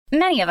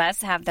Many of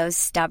us have those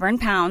stubborn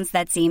pounds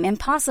that seem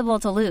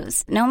impossible to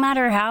lose, no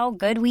matter how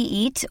good we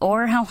eat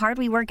or how hard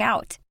we work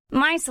out.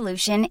 My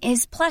solution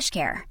is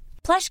PlushCare.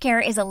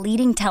 PlushCare is a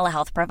leading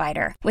telehealth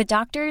provider with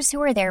doctors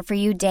who are there for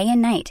you day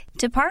and night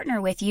to partner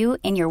with you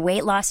in your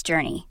weight loss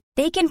journey.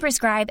 They can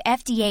prescribe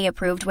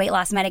FDA-approved weight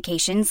loss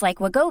medications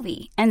like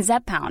Wegovy and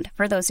Zepbound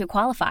for those who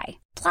qualify.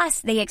 Plus,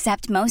 they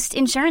accept most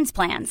insurance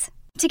plans.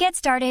 To get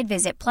started,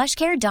 visit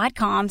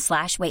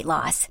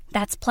plushcare.com/weightloss.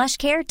 That's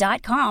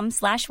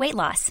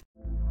plushcare.com/weightloss.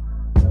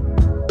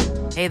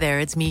 Hey there,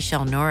 it's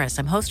Michelle Norris.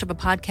 I'm host of a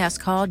podcast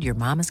called Your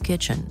Mama's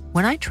Kitchen.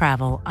 When I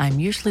travel, I'm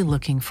usually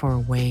looking for a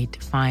way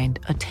to find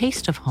a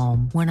taste of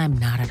home when I'm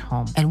not at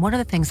home. And one of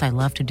the things I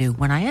love to do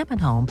when I am at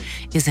home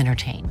is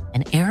entertain.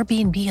 And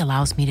Airbnb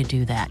allows me to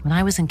do that. When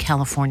I was in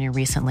California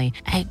recently,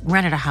 I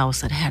rented a house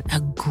that had a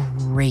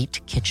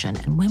great kitchen.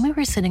 And when we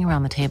were sitting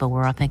around the table, we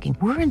were all thinking,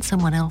 we're in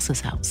someone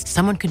else's house.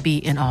 Someone could be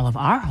in all of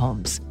our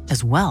homes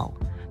as well.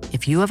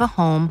 If you have a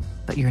home,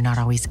 but you're not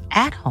always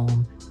at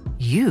home,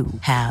 you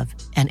have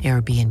an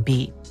Airbnb.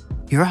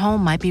 Your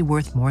home might be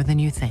worth more than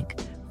you think.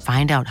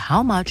 Find out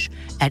how much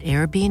at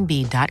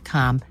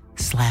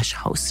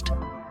airbnb.com/host.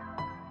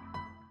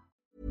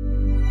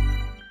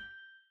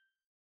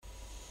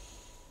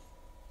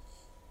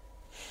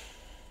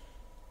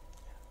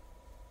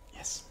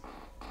 Yes.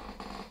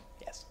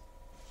 Yes.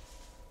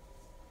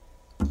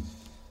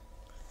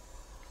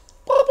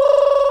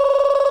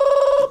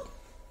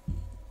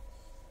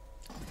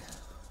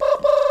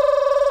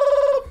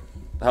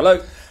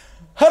 Hello.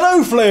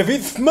 Hello, Flav.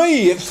 It's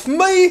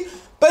me,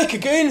 back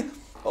again.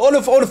 On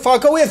the phone.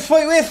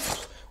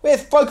 We're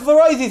spoke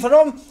for ages, and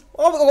I've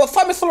got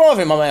so much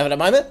saliva in my mouth at the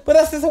moment. But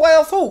that's just the way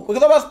I talk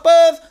because I'm a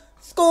Spurs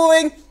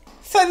scoring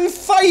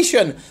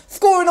sensation,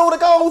 scoring all the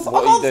goals. What I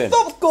are you can't doing?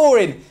 stop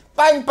scoring.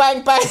 Bang,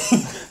 bang, bang,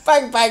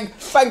 bang, bang,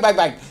 bang, bang,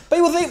 bang.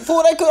 People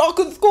thought I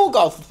could score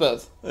goals for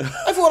Spurs.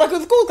 I thought I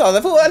could score goals.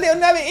 I thought I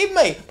didn't have it in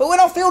me. But when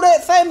I feel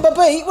that Samba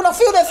beat in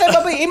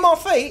my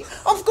feet,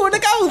 I'm scoring the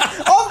goals.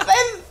 I'm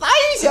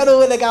sensational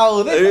with the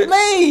goals. It's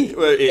me.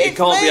 Well, it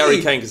can't be me.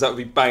 Harry Kane because that would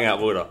be bang out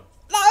of order.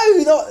 No,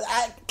 not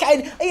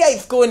Kane. He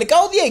ain't scoring the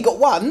goals. He ain't got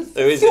one.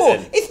 Who is it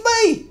then? It's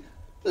me.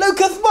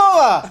 Lucas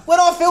Moura. When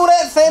I feel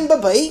that Samba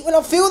beat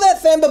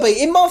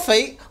in my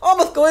feet,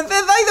 I'm scoring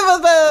sensational for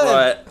Spurs.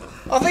 Right.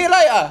 I'll see you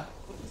later.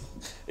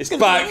 It's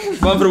back.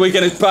 One for the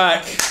weekend is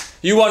back.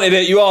 You wanted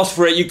it, you asked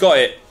for it, you got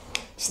it.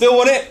 Still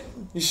want it?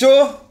 You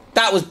sure?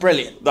 That was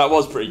brilliant. That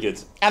was pretty good.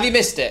 Have you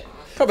missed it?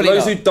 Probably For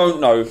those not. who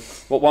don't know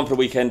what One for the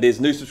Weekend is,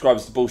 new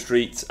subscribers to Ball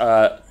Street,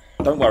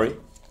 don't worry.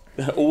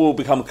 All will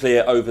become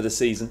clear over the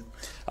season.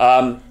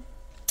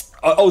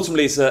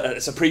 Ultimately, it's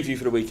a preview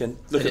for the weekend.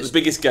 Look at the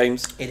biggest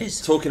games. It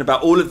is. Talking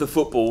about all of the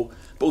football,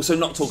 but also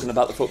not talking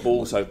about the football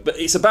also. But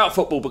it's about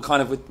football, but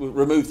kind of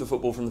remove the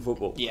football from the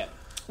football. Yeah.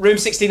 Room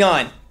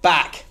 69,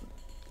 back.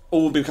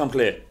 All will become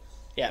clear.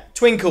 Yeah.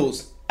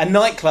 Twinkles, a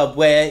nightclub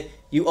where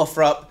you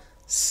offer up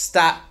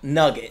stat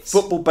nuggets.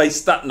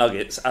 Football-based stat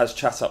nuggets as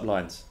chat-up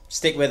lines.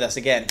 Stick with us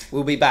again.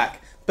 We'll be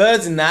back.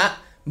 Birds and that,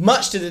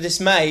 much to the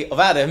dismay of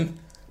Adam.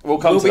 We'll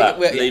come to that.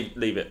 we'll-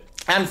 Leave it.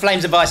 And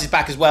Flames Advice is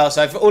back as well.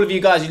 So for all of you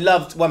guys who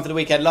loved One for the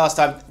Weekend last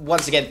time,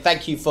 once again,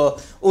 thank you for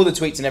all the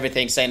tweets and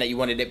everything saying that you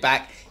wanted it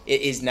back.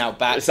 It is now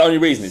back. It's the only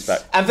reason it's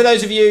back. And for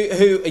those of you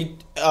who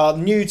are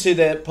new to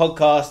the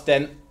podcast,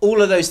 then all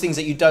of those things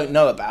that you don't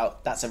know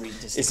about, that's a reason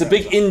to stick It's a around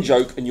big as well.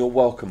 in-joke and you're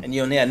welcome. And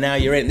now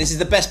you're in. This is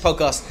the best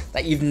podcast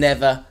that you've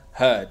never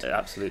heard. Yeah,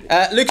 absolutely.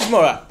 Lucas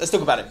Moura, let's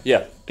talk about him.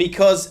 Yeah.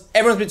 Because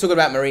everyone's been talking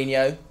about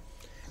Mourinho.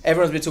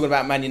 Everyone's been talking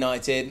about Man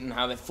United and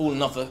how they've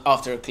fallen off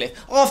after a cliff.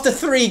 After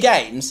 3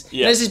 games.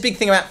 Yeah. There's this big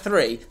thing about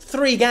 3.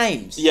 3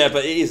 games. Yeah,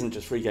 but it isn't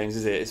just 3 games,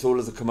 is it? It's all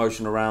of the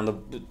commotion around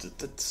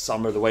the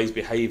summer, the way he's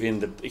behaving,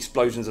 the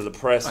explosions of the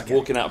press,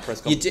 walking out of press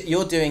conferences.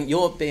 You're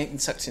being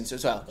sucked into it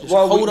as well. Just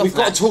Well, hold off we've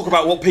got that. to talk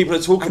about what people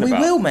are talking And we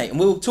about. will, mate. And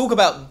we'll talk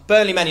about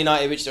Burnley, Man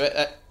United, which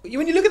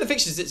when you look at the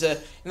fixtures, it's in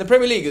the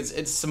Premier League.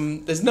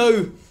 There's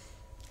no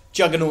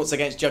juggernauts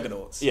against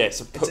juggernauts. Yeah,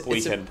 it's a pup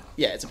weekend.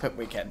 It's a pup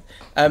weekend.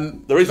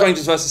 There is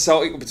Rangers versus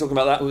Celtic. We'll be talking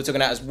about that. We were talking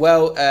about as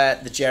well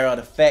the Gerrard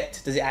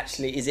effect. Is it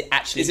actually Is it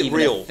even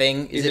real? a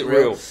thing? Is it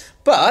real?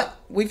 But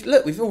we've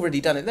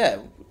already done it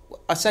there.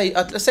 Let's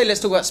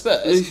talk about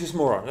Spurs. Lucas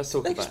Moura. Let's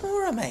talk Lucas about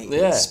Moura, mate.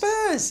 Yeah.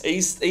 Spurs.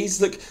 He's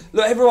look.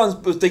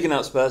 Everyone was digging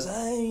out Spurs.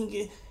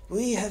 They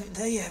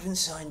haven't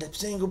signed a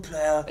single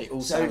player, They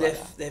all so sound they're like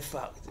that. they're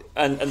fucked.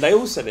 And they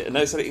all said it, and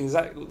they said it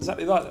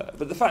exactly like that.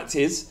 But the fact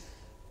is,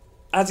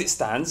 as it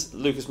stands,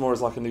 Lucas Moura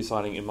is like a new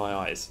signing in my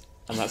eyes,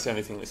 and that's the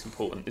only thing that's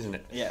important, isn't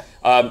it? Yeah.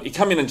 He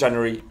came in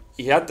January.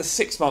 He had the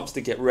 6 months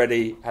to get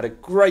ready. Had a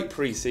great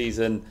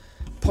pre-season.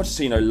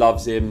 Pochettino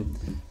loves him.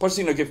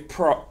 Pochettino gave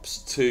props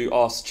to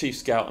our chief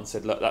scout and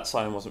said, look, that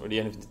signing wasn't really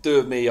anything to do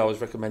with me. I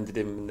was recommended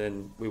him, and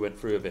then we went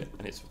through with it.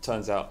 And it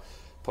turns out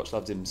Poch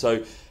loved him.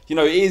 So, it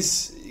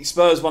is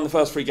Spurs won the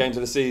first 3 games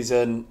of the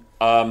season.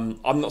 I'm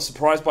not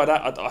surprised by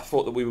that. I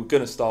thought that we were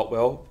going to start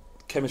well.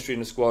 Chemistry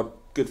in the squad,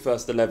 good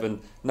first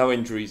 11, no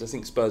injuries. I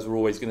think Spurs were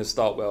always going to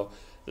start well.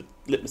 The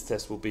litmus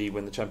test will be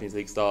when the Champions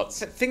League starts.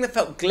 The thing that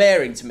felt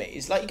glaring to me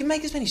is like you can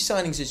make as many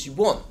signings as you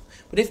want,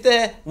 but if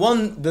they're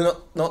one, they're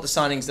not the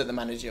signings that the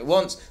manager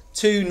wants,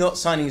 two, not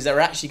signings that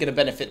are actually going to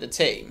benefit the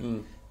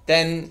team,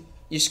 then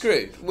you're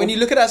screwed. When you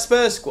look at that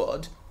Spurs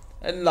squad,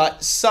 and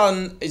like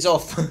Son is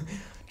off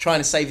trying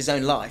to save his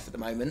own life at the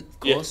moment, of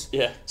course.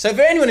 Yeah. So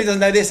for anyone who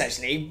doesn't know this,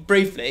 actually,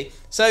 briefly,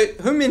 so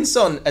Heung-min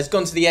Son has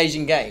gone to the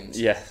Asian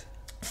Games. Yeah.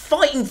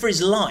 Fighting for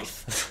his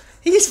life.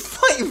 He is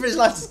fighting for his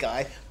life, this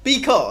guy,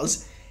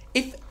 because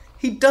if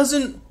he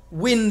doesn't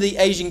win the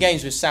Asian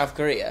Games with South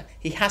Korea,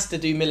 he has to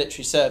do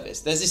military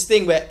service. There's this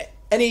thing where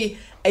any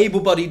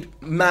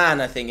able-bodied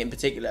man, I think in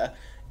particular,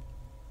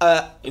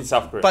 in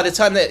South Korea. by the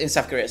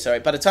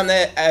time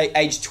they're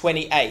age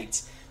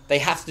 28, they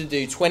have to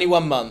do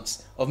 21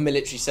 months of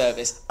military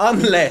service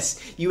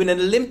unless you win an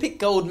Olympic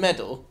gold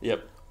medal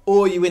Yep.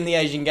 or you win the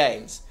Asian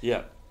Games.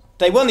 Yeah.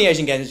 They won the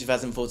Asian Games in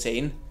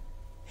 2014.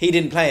 He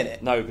didn't play in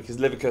it. No, because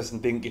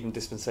Leverkusen didn't give him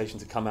dispensation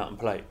to come out and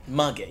play.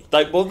 Muggy.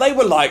 They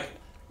were like,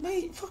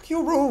 mate, fuck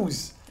your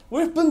rules.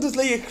 We're a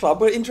Bundesliga club.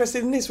 We're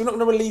interested in this. We're not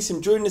going to release him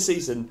during the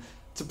season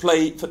to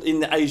play in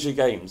the Asia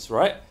Games,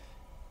 right?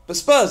 But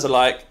Spurs are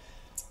like,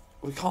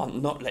 we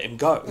can't not let him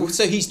go. Well,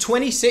 so he's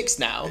 26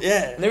 now.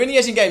 Yeah. And they're in the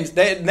Asian Games.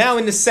 They're now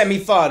in the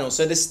semi-final,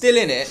 so they're still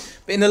in it.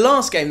 But in the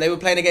last game, they were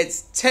playing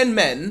against 10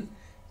 men,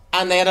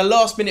 and they had a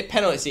last-minute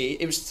penalty.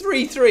 It was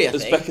 3-3, I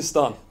think.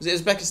 Uzbekistan. Was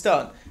it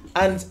Uzbekistan?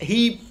 And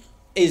he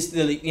is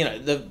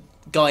the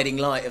guiding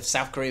light of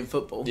South Korean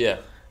football. Yeah.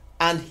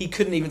 And he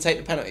couldn't even take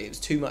the penalty. It was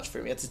too much for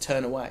him. He had to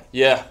turn away.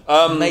 Yeah.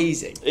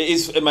 Amazing. It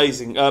is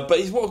amazing. But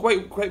he's what a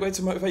great way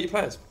to motivate your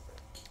players.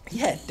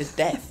 Yeah, the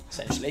death,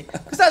 essentially.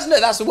 Because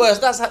that's the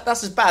worst.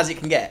 That's as bad as it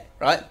can get,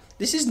 right?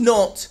 This is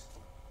not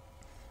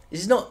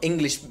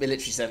English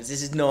military service.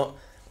 This is not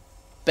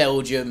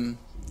Belgium.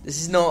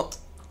 This is not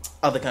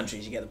other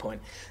countries. You get the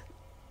point.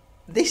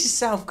 This is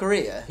South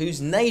Korea, whose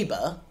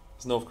neighbour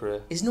It's North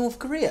Korea. is North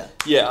Korea.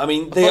 Yeah, I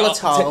mean, they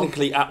Volatile. are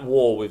technically at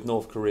war with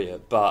North Korea,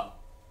 but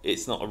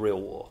it's not a real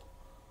war.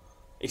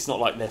 It's not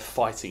like they're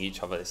fighting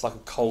each other. It's like a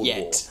Cold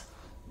War.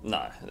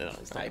 No,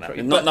 it's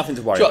not. Nothing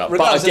to worry about.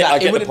 But I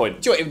get the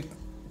point. It would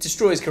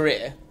destroy his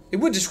career. It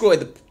would destroy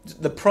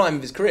the prime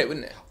of his career,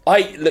 wouldn't it?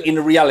 Look, in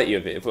the reality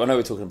of it, I know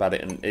we're talking about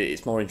it, and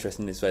it's more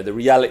interesting this way. The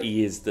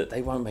reality is that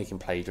they won't make him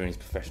play during his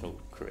professional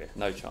career.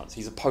 No chance.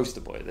 He's a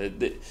poster boy.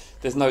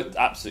 There's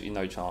absolutely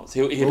no chance.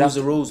 Rules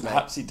are rules, mate.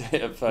 Perhaps he did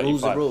it at 35.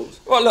 Rules are rules.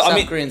 Well, look, South I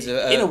mean, Koreans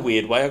are in a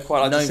weird way, I'd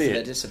quite like to see known for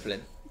their it.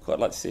 discipline. Quite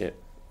like to see it.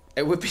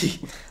 It would be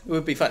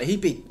funny.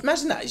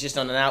 Imagine that. He's just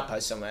on an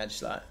outpost somewhere,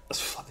 just like,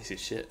 This is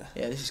shit.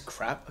 yeah, this is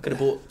crap. I could have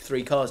bought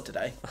 3 cars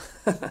today.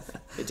 But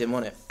didn't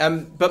want it.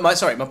 But my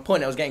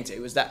point I was getting to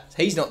was that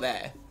he's not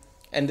there,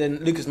 and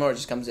then Lucas Moura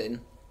just comes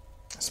in,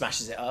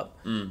 smashes it up.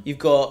 You've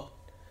got,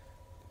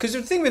 because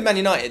the thing with Man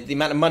United, the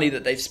amount of money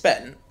that they've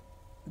spent,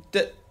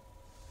 that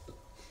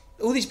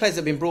all these players that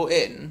have been brought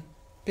in,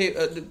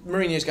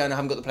 Mourinho's going, I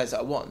haven't got the players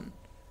that I want.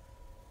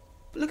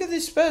 But look at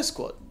this Spurs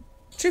squad.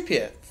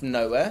 Trippier from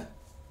nowhere.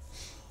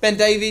 Ben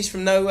Davies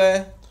from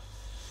nowhere.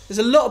 There's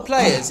a lot of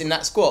players in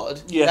that squad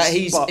that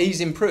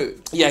he's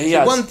improved. Yeah, he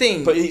has. One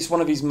thing, but it's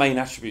one of his main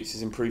attributes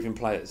is improving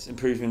players,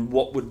 improving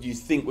what would you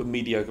think were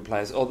mediocre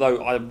players.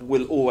 Although I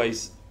will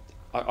always,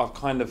 I've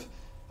kind of,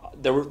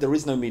 there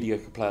is no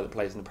mediocre player that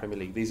plays in the Premier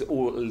League. These are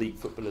all elite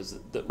footballers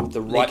that with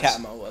the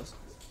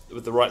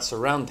right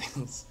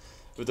surroundings,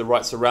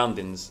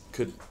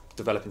 could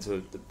develop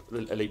into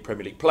elite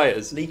Premier League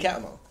players. Lee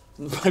Cattermole.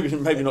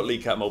 Maybe not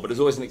Lee Cattermole, but there's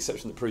always an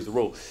exception that proves the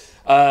rule.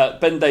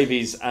 Ben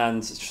Davies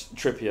and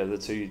Trippier, the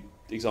two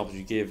examples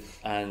you give,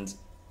 and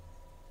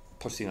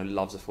Pochettino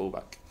loves a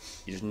fullback.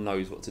 He just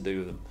knows what to do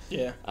with them.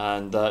 Yeah.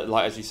 And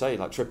as you say,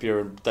 like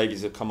Trippier and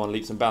Davies have come on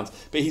leaps and bounds.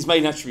 But his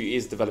main attribute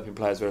is developing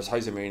players, whereas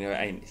Jose Mourinho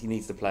ain't. He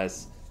needs the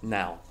players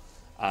now.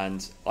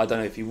 And I don't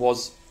know if he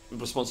was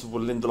responsible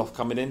for Lindelof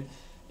coming in.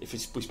 If we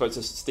spoke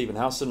to Stephen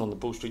Howson on the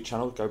Ball Street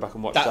channel, go back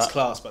and watch that. That's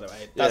class, by the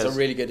way. That's a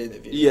really good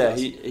interview. Yeah,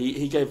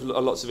 he gave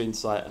lots of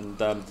insight,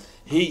 and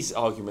his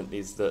argument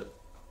is that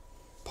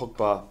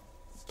Pogba,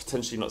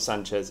 potentially not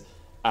Sanchez,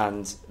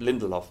 and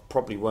Lindelof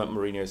probably weren't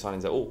Mourinho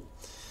signings at all.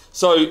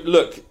 So,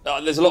 look,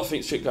 there's a lot of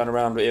things going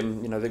around with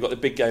him. You know, they've got the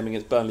big game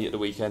against Burnley at the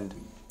weekend.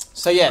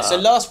 So, so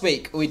last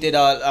week we did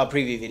our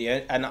preview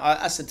video, and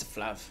I said to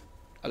Flav,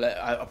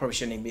 I probably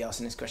shouldn't even be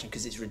asking this question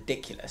because it's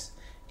ridiculous.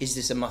 Is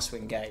this a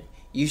must-win game?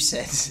 You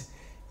said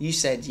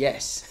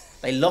yes.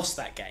 They lost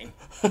that game.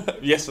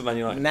 Yes, for Man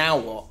United. Now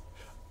what?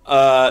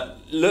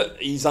 Look,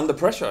 he's under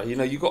pressure. You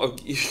know, you got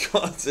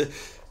to.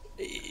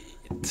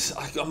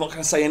 I'm not going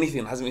to say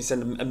anything that hasn't been said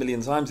a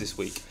million times this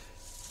week.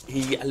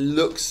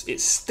 It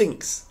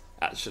stinks,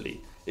 actually.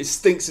 It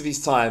stinks of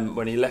his time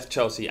when he left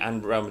Chelsea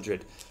and Real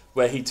Madrid,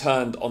 where he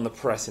turned on the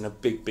press in a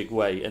big, big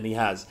way, and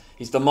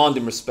he's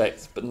demanding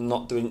respect, but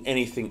not doing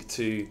anything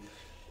to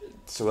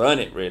earn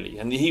it, really.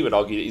 And he would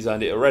argue that he's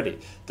earned it already.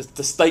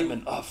 The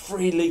statement,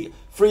 free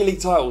league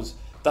titles,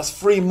 that's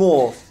three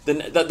more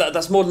than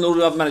that's more than all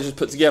the other managers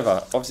put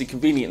together. Obviously,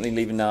 conveniently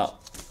leaving out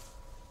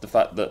the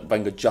fact that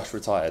Wenger just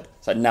retired,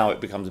 so now it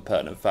becomes a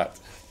pertinent fact.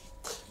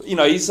 You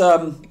know, he's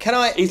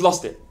he's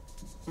lost it.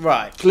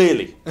 Right.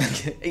 Clearly.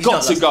 He's Got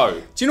not to lost go.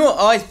 it. Do you know what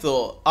I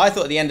thought? I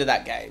thought at the end of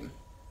that game,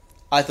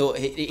 I thought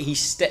he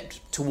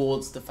stepped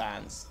towards the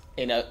fans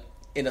in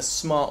a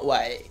smart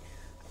way.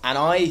 And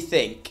I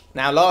think,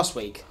 now last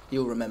week,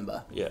 you'll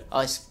remember,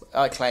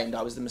 I claimed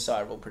I was the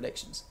Messiah of all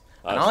predictions.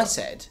 And I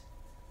said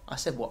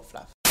what,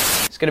 Flav?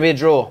 It's going to be a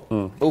draw.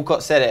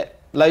 Alcott said it.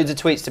 Loads of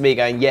tweets to me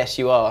going, yes,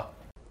 you are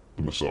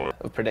The Messiah.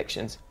 of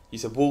predictions. You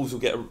said Wolves will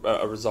get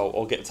a result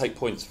or take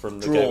points from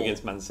the game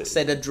against Man City.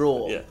 Said a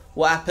draw. Yeah.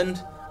 What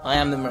happened? I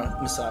am the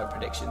Messiah of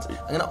predictions. I'm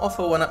going to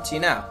offer one up to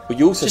you now. But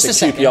you also Just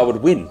said a QPR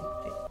would win.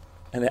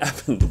 And it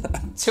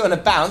happened. 2 on a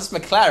bounce,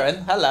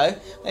 McLaren, hello.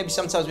 Maybe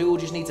sometimes we all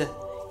just need to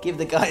give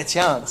the guy a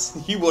chance.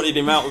 You wanted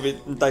him out of it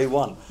on day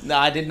one. No,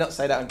 I did not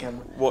say that on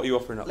camera. What are you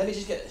offering up? Let me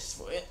just get this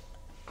for you.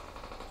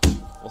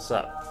 What's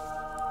that?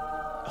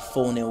 A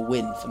 4-0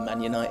 win for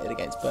Man United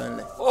against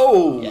Burnley.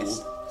 Oh!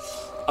 Yes.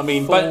 I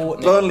mean,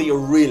 4-0. Burnley are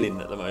reeling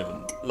at the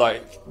moment.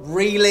 Like,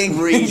 Reeling.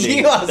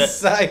 You are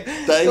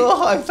your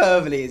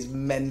hyperbole is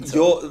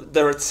mental.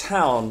 They're a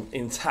town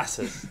in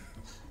tatters.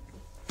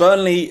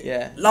 Burnley,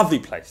 lovely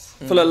place.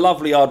 Full of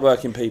lovely,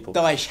 hard-working people.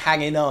 Dyche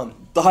hanging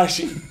on.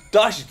 Dyche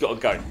has got to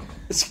go.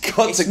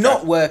 It's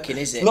not working,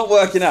 is it? It's not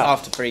working out.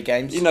 After 3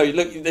 games. You know,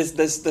 look,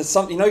 there's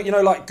some, you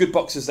know, like good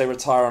boxers, they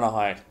retire on a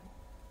high.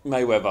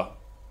 Mayweather.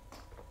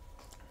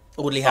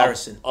 Audley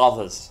Harrison.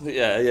 Others.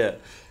 Yeah.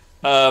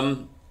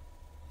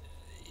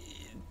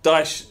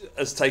 Dyche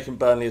has taken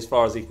Burnley as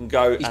far as he can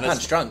go. He's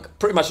punch drunk.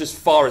 Pretty much as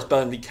far as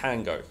Burnley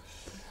can go.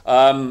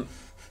 No,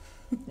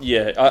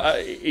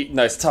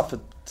 it's tough for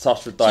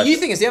Dyche. So you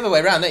think it's the other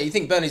way around, don't you? You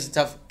think Burnley's a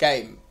tough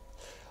game,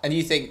 and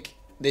you think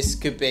this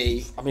could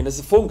be... I mean, as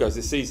the form goes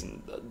this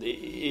season, it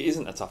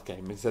isn't a tough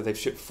game. So they've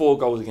shipped 4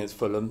 goals against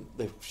Fulham.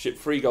 They've shipped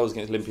 3 goals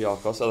against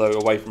Olympiacos, although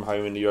away from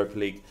home in the Europa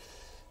League,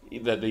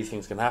 these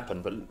things can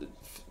happen. But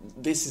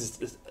this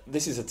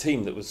is a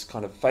team that was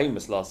kind of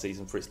famous last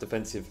season for its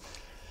defensive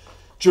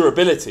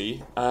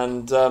durability,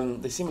 and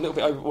they seem a little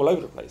bit all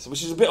over the place,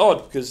 which is a bit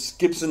odd because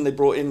Gibson, they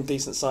brought in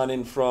decent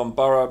signing from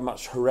Borough,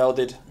 much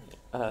heralded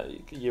a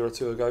year or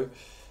 2 ago.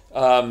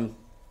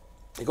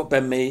 They got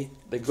Ben Mee.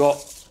 They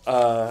got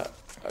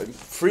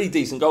 3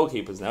 decent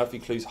goalkeepers now, if you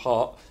include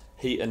Hart,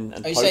 Heaton,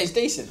 and Are you Pope. saying it's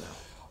decent now?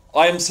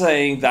 I am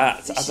saying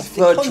that This as a is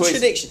third the choice.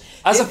 contradiction.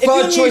 If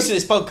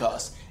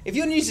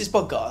you're new to this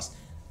podcast,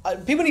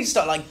 people need to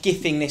start like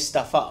gifting this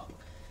stuff up.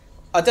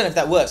 I don't know if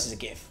that works as a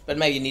GIF, but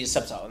maybe you need a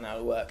subtitle and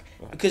that'll work.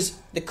 Because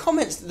the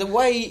comments, the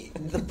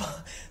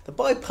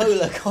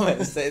bipolar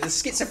comments, the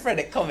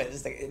schizophrenic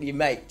comments that you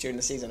make during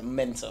the season are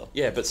mental.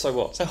 Yeah, but so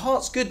what? So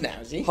Hart's good now,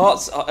 is he?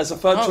 Hart's as a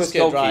third Hart's choice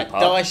good, goalkeeper.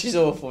 right? Dyche is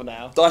awful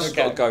now. Dyche has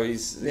got to go.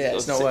 He's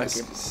it's not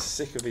working.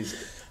 Sick of his.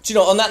 Do you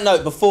know, on that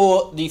note,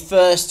 before the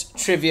first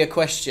trivia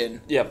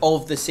question Yeah.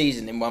 of the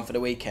season in One for the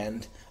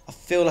Weekend, I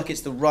feel like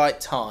it's the right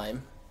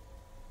time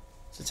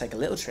to take a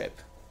little trip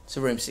to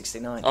Room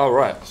 69. Oh,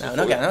 right. No,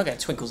 not going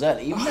Twinkles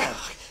early, even now.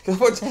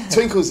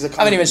 Twinkles are I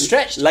haven't even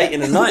stretched late yet. in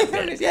the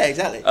night. Yeah,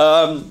 exactly.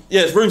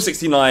 It's Room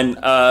 69.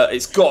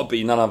 It's got to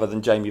be none other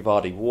than Jamie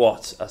Vardy.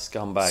 What a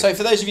scumbag. So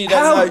for those of you who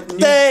How don't know...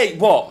 dare...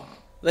 What?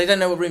 They don't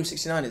know what Room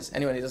 69 is.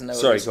 Anyone who doesn't know what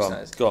Sorry, Room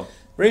 69 is. go on.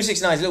 Room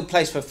 69 is a little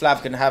place where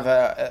Flav can have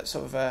a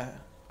sort of a...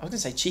 I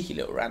wouldn't say cheeky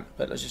little rant,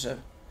 but it's just a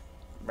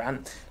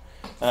rant.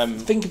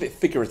 Think of it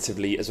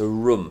figuratively as a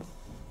room.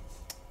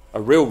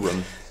 A real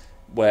room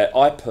where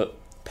I put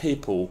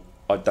people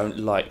I don't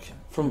like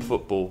from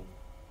football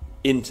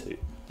into.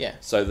 Yeah.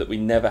 So that we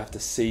never have to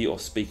see or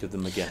speak of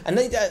them again. And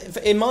they,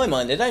 in my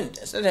mind, they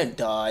don't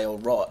die or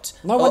rot.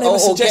 No one ever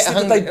suggested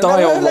that they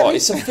die or rot.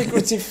 It's a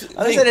figurative thing.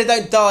 I don't say they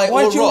don't die or rot.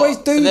 Why do you always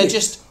do They're this?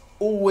 just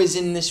always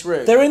in this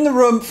room. They're in the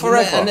room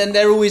forever. And then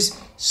they're always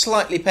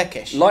slightly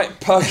peckish. Like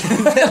No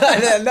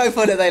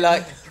fun are they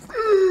like...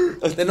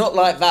 They're not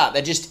like that.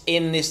 They're just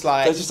in this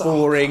like They're just,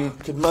 boring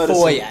could murder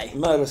foyer.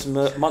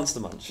 some Monster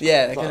Munch.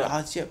 Yeah, they're Like good.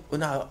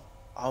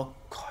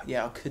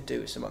 I could do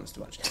with some Monster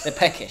Munch. They're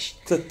peckish.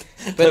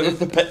 They're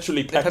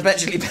perpetually They're peckish.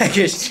 perpetually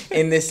peckish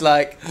in this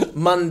like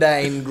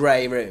mundane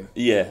grey room.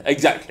 Yeah,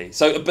 exactly.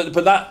 So, but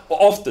that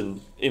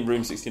often in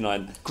Room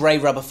 69, Grey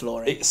rubber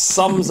flooring. it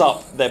sums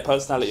up their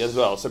personality as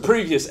well. So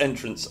previous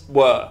entrants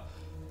were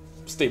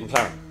Steve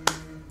McLaren,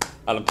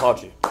 Alan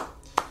Pardew,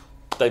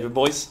 David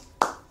Moyes.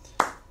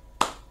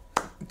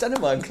 Don't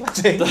know why I'm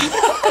clapping.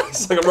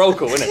 It's like a roll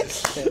call,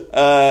 isn't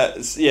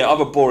it?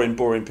 Other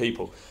boring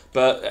people.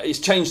 But it's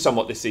changed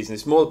somewhat this season.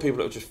 It's more the people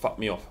that will just fuck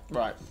me off.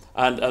 Right.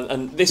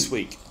 And this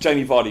week,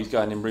 Jamie Vardy's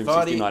going in Room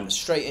 69.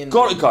 Straight in.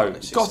 Got to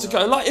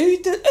go. Like, who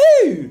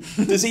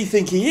does he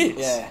think he is?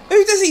 Yeah.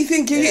 Who does he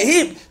think he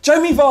is?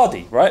 Jamie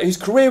Vardy, right, whose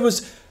career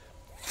was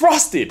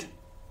thrusted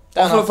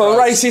off of a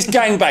racist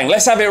gangbang.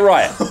 Let's have it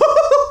right.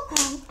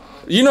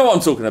 You know what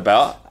I'm talking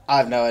about. I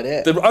have no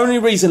idea. The only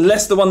reason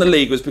Leicester won the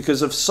league was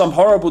because of some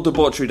horrible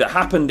debauchery that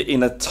happened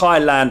in a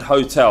Thailand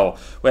hotel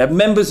where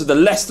members of the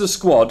Leicester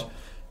squad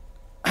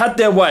had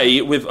their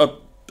way with a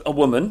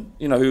woman,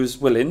 who was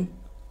willing,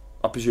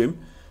 I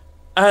presume,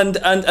 and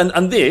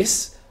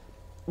this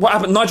what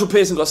happened? Nigel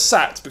Pearson got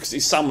sacked because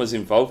his son was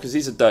involved because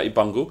he's a dirty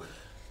bungle,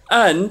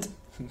 and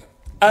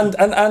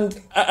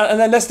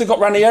then Leicester got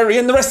Ranieri,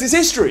 and the rest is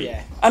history.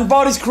 Yeah. And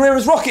Vardy's career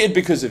has rocketed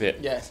because of it.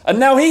 Yeah. And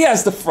now he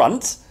has the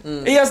front.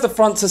 He has the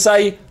front to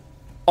say,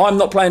 I'm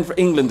not playing for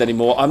England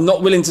anymore. I'm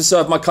not willing to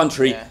serve my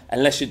country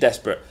unless you're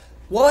desperate.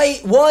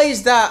 Why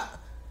is that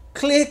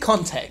clear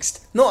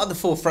context not at the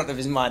forefront of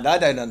his mind? I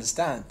don't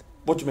understand.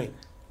 What do you mean?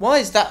 Why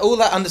is that all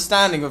that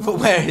understanding of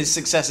where his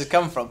success has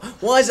come from?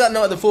 Why is that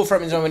not at the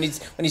forefront of his mind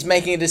when he's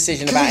making a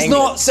decision about He's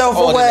England? not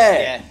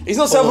self-aware. Yeah. He's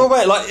not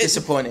self-aware. Like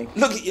Disappointing.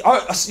 Look,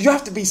 you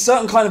have to be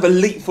certain kind of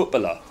elite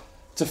footballer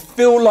to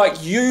feel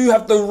like you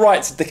have the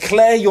right to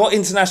declare your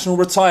international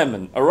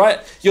retirement. All right,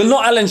 you're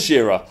not Alan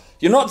Shearer.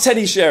 You're not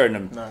Teddy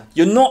Sheringham. No.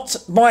 You're not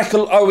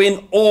Michael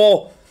Owen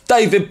or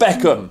David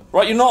Beckham.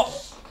 Right? You're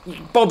not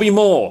Bobby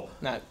Moore.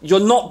 No. You're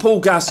not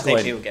Paul Gascoigne. I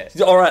think he'll get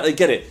it. All right, they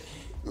get it.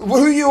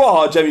 Who you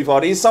are, Jamie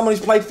Vardy, is someone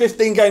who's played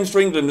 15 games for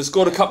England and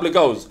scored a couple of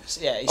goals.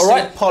 Yeah, he's all still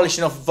right?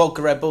 polishing off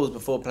vodka Red Bulls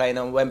before playing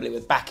on Wembley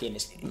with Backy in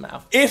his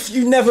mouth. If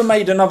you never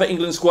made another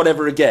England squad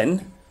ever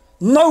again,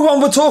 no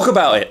one would talk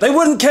about it. They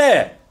wouldn't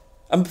care.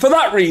 And for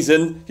that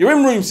reason, you're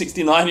in room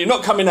 69, you're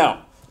not coming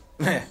out.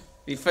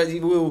 You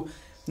will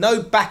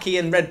no Backy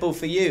and Red Bull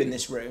for you in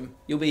this room.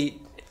 You'll be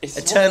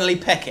eternally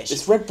peckish.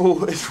 It's Red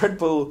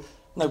Bull.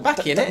 No,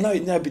 Backy in it?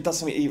 No, but it does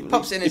something evil.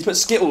 Pops in he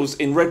puts Skittles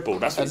in Red Bull.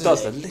 That's what he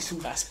does.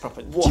 That's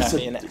proper What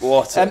chappy, a- innit?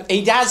 what a-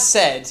 He has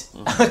said,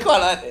 I quite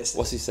like this.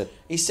 What's he said?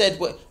 He said,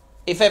 well,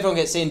 if everyone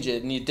gets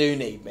injured and you do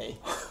need me,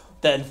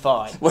 then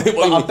fine. Wait, what do but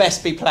you I'll mean?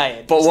 best be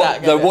playing. But Is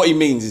that gonna- what he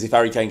means is if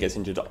Harry Kane gets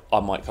injured, I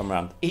might come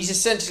round. He's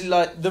essentially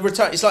like the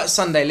return. It's like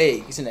Sunday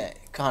League, isn't it?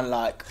 Kind of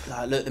like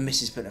look, the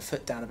missus putting her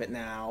foot down a bit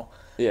now.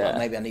 Yeah. Like,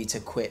 maybe I need to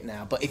quit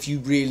now. But if you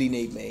really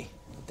need me,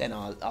 then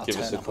I'll Give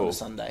us turn a up call. on a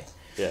Sunday.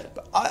 Yeah.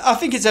 But I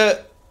think it's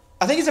a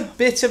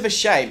bit of a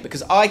shame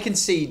because I can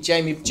see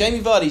Jamie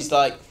Vardy's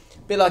like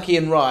a bit like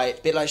Ian Wright,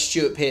 a bit like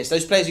Stuart Pearce.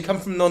 Those players who come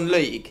from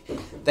non-league,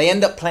 they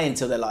end up playing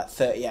till they're like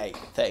 38,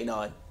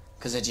 39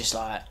 because they're just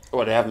like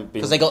Well, they haven't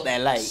been because they got there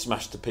late.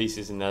 smashed to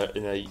pieces in their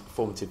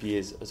formative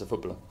years as a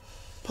footballer.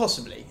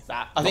 Possibly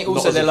that. I think Not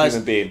also as they're a like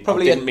human being.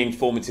 probably I didn't mean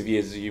formative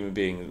years as a human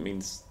being. It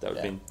means that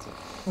would mean.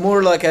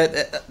 more like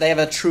they have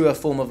a truer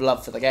form of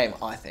love for the game.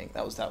 I think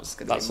that was going to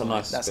be That's a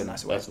nice that's spin. a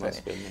nice way That's of a nice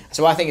putting it. spin, yeah.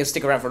 So I think he'll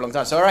stick around for a long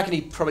time. So I reckon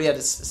he probably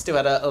still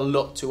had a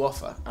lot to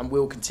offer and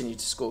will continue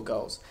to score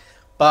goals.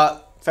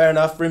 But fair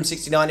enough. Room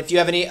 69. If you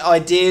have any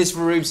ideas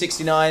for Room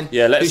 69,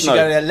 Yeah, let who us should know.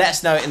 go there? Let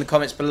us know it in the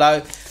comments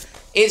below.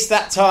 It's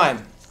that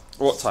time.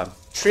 What time?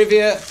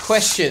 Trivia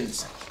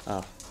questions.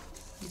 Oh.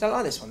 You don't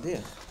like this one, do you?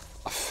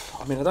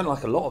 I mean, I don't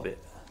like a lot of it,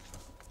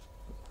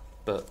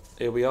 but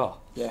here we are.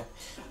 Yeah.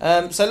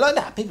 So like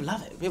that, people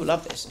love it. People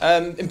love this.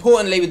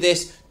 Importantly with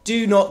this,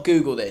 do not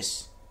Google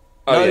this.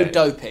 Oh, No yeah.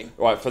 doping.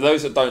 Right, for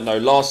those that don't know,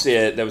 last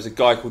year there was a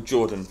guy called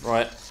Jordan,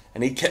 right,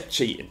 and he kept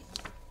cheating.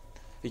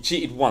 He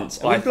cheated once.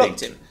 And we I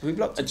blocked think. him. We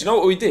blocked him. And do you know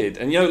what we did?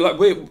 And you know, like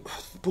we're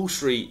Bull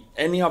Street,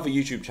 any other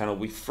YouTube channel,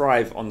 we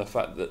thrive on the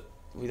fact that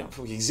we don't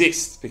we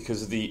exist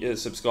because of the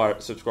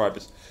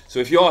subscribers. So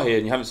if you are here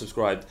and you haven't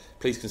subscribed,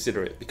 please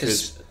consider it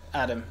because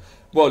Adam.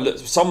 well, look,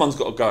 someone's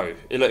got to go.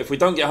 Look, if we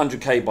don't get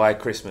 100k by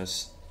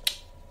Christmas,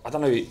 I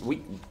don't know.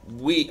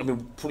 I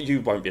mean,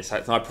 you won't be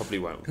attacked, and I probably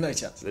won't. No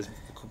chance.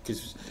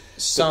 Because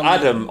Some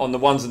Adam on the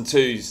ones and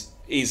twos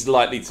is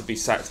likely to be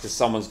sacked because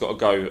someone's got to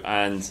go,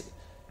 and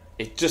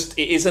it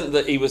isn't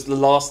that he was the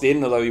last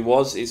in, although he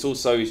was. It's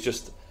also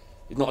he's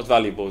not as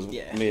valuable as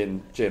me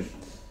and Jim.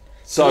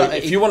 So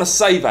Like, if you want to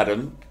save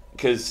Adam,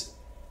 because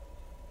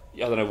I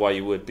don't know why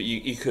you would, but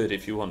you could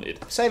if you wanted.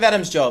 Save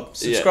Adam's job.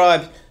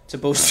 Subscribe to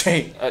Bull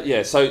Street.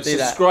 Yeah, so Do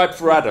that. subscribe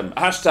for Adam.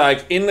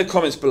 Hashtag in the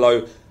comments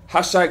below.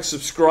 Hashtag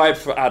subscribe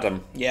for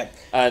Adam. Yeah.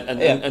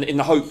 And in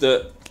the hope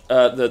that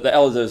the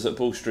elders at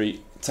Bull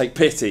Street take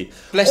pity.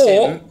 Bless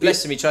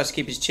him. He tries to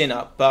keep his chin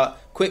up. But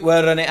quick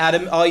word on it,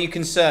 Adam. Are you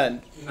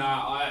concerned?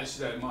 Nah, I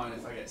actually don't mind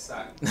if I get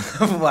sacked.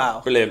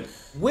 Wow. Brilliant.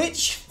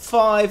 Which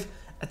 5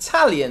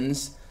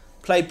 Italians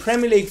play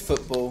Premier League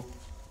football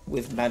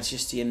with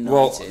Manchester United?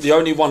 Well, the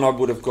only one I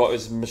would have got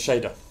is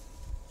Macheda.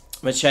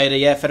 Macheda,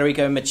 yeah.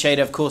 Federico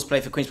Macheda, of course,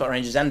 played for Queen's Park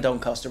Rangers and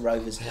Doncaster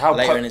Rovers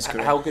later in his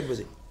career. How good was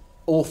he?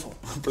 Awful.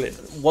 Brilliant.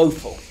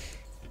 Woeful.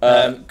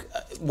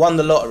 Won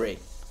the lottery.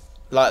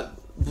 Like,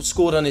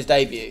 scored on his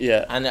debut.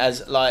 Yeah. And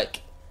has,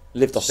 like,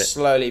 Lived off it.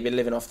 slowly been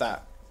living off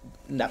that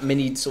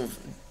mini sort of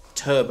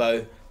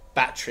turbo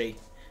battery.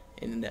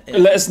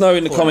 Let us know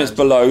in the Poor comments man.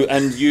 below,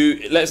 and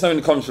let us know in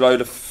the comments below.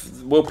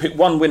 We'll pick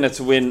one winner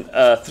to win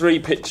 3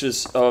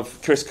 pictures of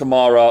Chris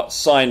Kamara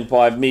signed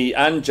by me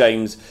and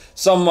James.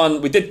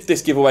 We did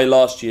this giveaway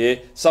last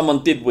year.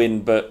 Someone did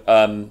win, but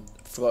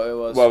Forgot who it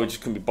was. well, we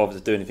just couldn't be bothered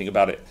to do anything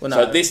about it. Well,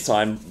 no. So this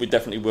time we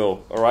definitely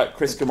will. All right,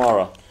 Chris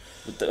Kamara.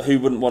 Who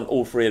wouldn't want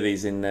all 3 of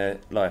these in their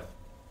life?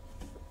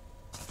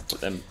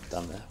 Put them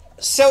down there.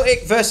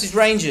 Celtic versus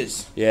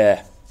Rangers.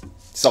 Yeah,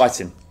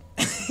 exciting.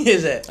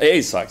 Is it? It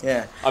is exciting.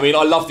 Yeah. I mean,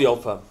 I love the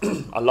Old Firm.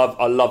 I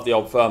love the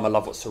Old Firm. I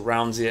love what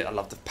surrounds it. I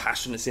love the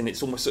passion that's in it.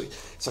 It's almost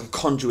it's like a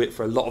conduit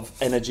for a lot of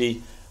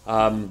energy.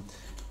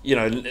 You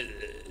know,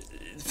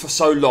 for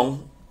so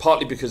long,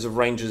 partly because of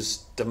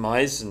Rangers'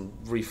 demise and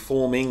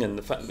reforming and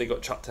the fact that they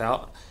got chucked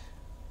out,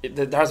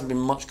 there hasn't been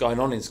much going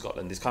on in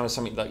Scotland. It's kind of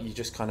something that you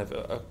just kind of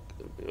are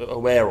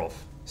aware of.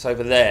 It's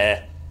over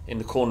there in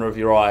the corner of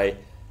your eye.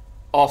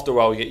 After a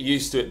while, you get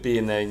used to it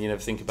being there and you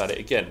never think about it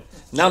again.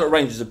 Now that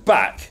Rangers are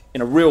back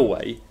in a real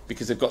way,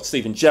 because they've got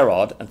Steven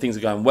Gerrard and things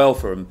are going well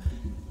for them,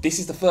 this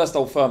is the first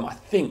Old Firm, I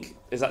think,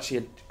 there's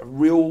actually a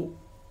real,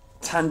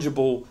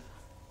 tangible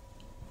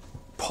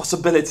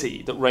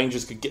possibility that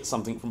Rangers could get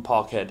something from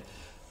Parkhead,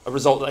 a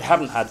result that they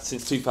haven't had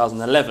since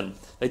 2011.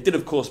 They did,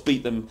 of course,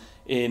 beat them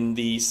in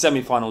the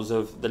semi-finals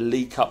of the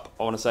League Cup,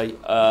 I want to say,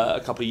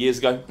 a couple of years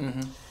ago.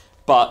 Mm-hmm.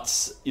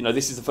 But, you know,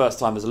 this is the first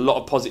time there's a lot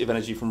of positive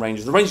energy from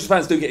Rangers. The Rangers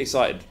fans do get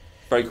excited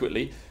very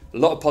quickly. A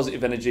lot of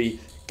positive energy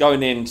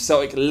going in.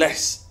 Celtic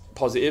less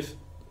positive,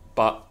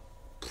 but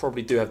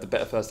probably do have the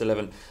better first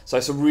 11. So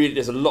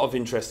there's a lot of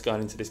interest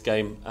going into this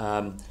game.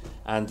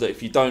 And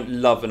if you don't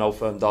love an Old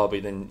Firm derby,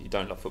 then you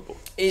don't love football.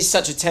 It is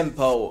such a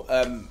tempo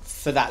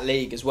for that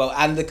league as well,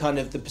 and the kind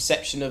of the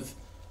perception of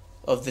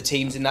the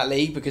teams in that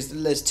league, because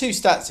there's two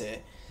stats here.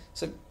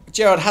 So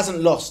Gerrard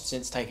hasn't lost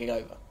since taking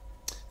over.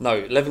 No,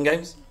 11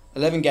 games?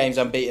 11 games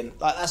unbeaten.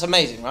 Like, that's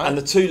amazing, right? And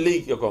the two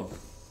league... You're gone.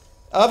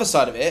 Other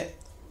side of it,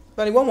 we've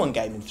only won one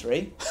game in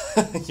 3.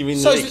 You mean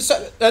so just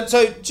to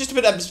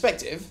put that in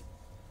perspective,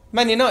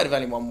 Man United have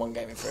only won one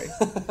game in 3.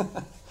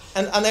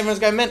 and everyone's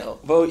going mental.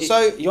 Well,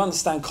 so you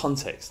understand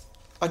context.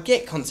 I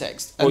get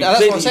context. And well,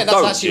 that's what I'm saying.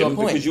 That's actually my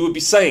point. Because you would be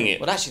saying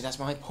it. Well, actually, that's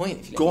my point.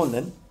 If you go on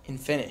then. In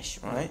finish,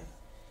 right?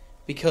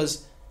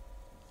 Because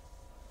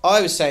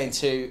I was saying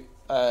to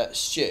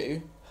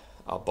Stu...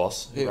 Our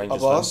boss.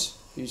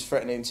 Who's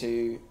threatening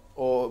to...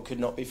 or could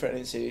not be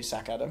threatening to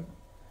sack Adam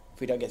if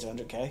we don't get to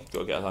 100k. Got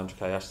to get 100k.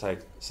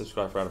 Hashtag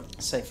subscribe for Adam.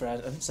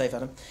 Save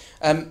Adam.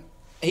 I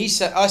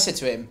said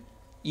to him,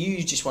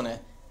 you just want to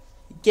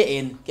get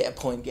in, get a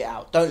point, get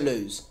out. Don't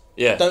lose.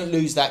 Yeah. Don't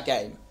lose that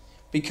game.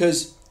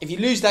 Because if you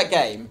lose that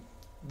game,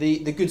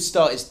 the good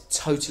start is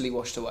totally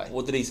washed away.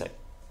 What did he say?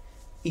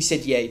 He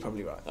said, yeah, you're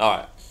probably right. All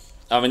right.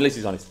 I mean, at least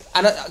he's honest.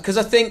 And because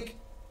I think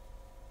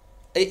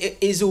it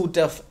is all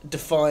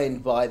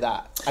defined by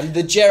that. And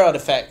the Gerrard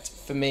effect,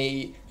 for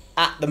me,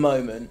 at the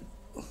moment,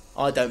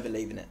 I don't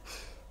believe in it.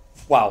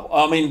 Wow.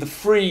 I mean, the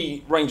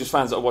 3 Rangers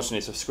fans that are watching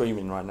this are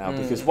screaming right now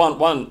because one,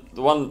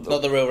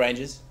 not the real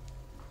Rangers.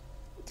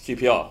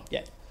 QPR.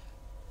 Yeah.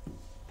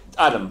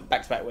 Adam.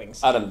 Back-to-back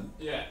wings. Adam.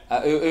 Yeah.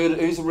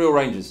 Who's the real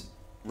Rangers?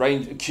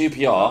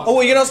 QPR.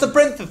 Oh, you're going to ask the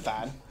Brentford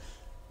fan?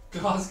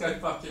 Glasgow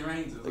fucking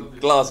Rangers.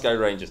 Glasgow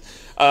Rangers.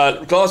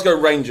 Glasgow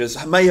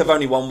Rangers may have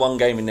only won one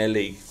game in their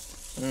league.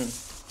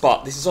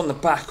 But this is on the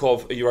back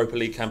of a Europa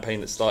League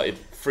campaign that started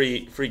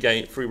three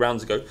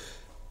rounds ago.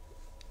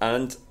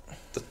 And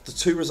the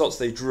 2 results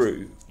they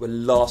drew were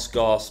last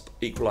gasp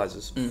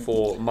equalisers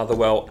for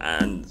Motherwell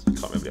and I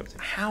can't remember the other team.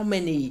 How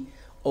many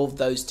of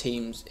those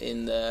teams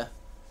in the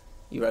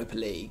Europa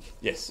League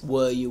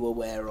were you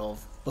aware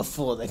of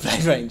before they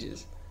played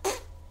Rangers?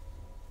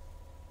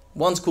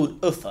 One's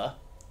called UFA.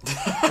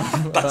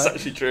 That's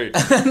actually true.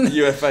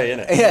 UFA,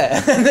 innit?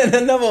 Yeah, and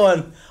then another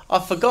one,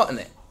 I've forgotten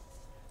it.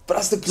 But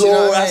that's the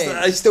glory.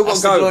 They still got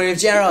to go. That's the glory of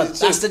Gerrard.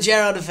 That's the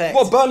Gerrard effect.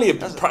 Well, Burnley are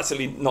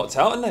practically knocked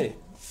out, aren't they?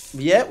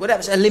 Yeah, well, that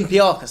was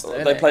Olympiacos,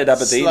 though. They played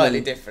Aberdeen.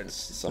 Slightly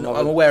different.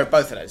 I'm aware of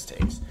both of those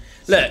teams.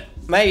 Look,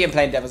 maybe I'm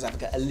playing devil's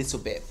advocate a little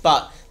bit,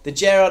 but the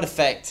Gerrard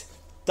effect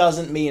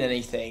doesn't mean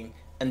anything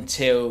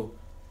until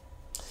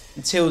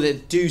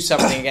they do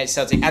something against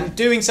Celtic. And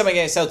doing something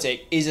against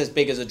Celtic is as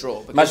big as a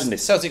draw. Imagine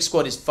this. Celtic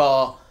squad is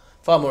far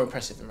more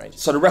impressive than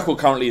Rangers. So the record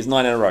currently is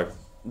 9 in a row.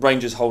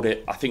 Rangers hold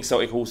it. I think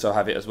Celtic also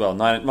have it as well.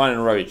 9 in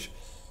a row each.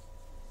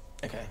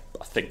 Okay.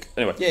 I think.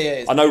 Anyway.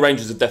 Yeah. I know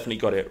Rangers have definitely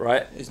got it,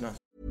 right? It's not.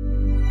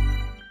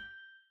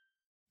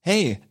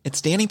 Hey,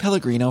 it's Danny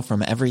Pellegrino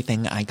from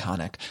Everything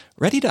Iconic.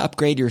 Ready to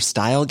upgrade your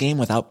style game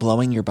without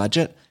blowing your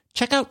budget?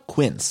 Check out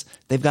Quince.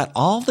 They've got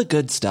all the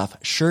good stuff,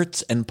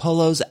 shirts and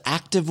polos,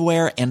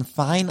 activewear, and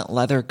fine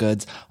leather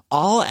goods,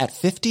 all at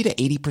 50 to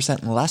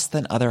 80% less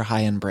than other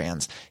high-end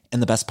brands. And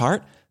the best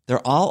part?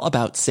 They're all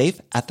about safe,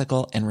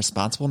 ethical, and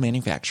responsible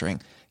manufacturing.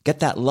 Get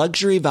that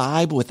luxury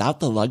vibe without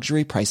the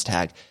luxury price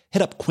tag.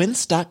 Hit up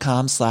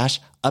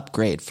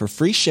quince.com/upgrade for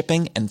free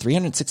shipping and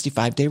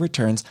 365-day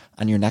returns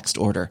on your next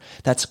order.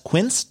 That's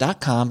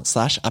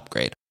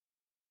quince.com/upgrade.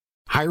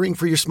 Hiring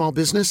for your small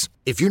business?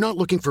 If you're not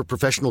looking for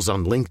professionals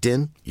on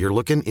LinkedIn, you're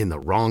looking in the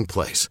wrong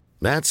place.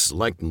 That's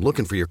like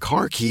looking for your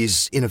car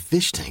keys in a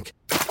fish tank.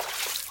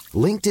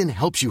 LinkedIn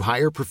helps you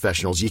hire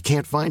professionals you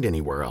can't find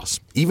anywhere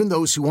else, even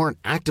those who aren't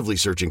actively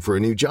searching for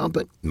a new job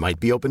but might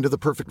be open to the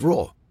perfect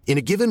role. In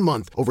a given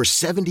month, over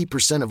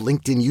 70% of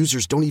LinkedIn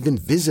users don't even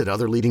visit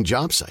other leading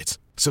job sites.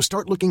 So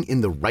start looking in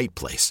the right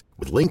place.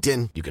 With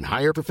LinkedIn, you can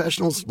hire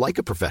professionals like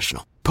a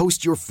professional.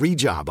 Post your free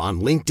job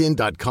on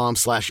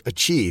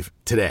linkedin.com/achieve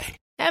today.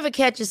 Ever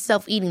catch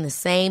yourself eating the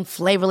same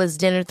flavorless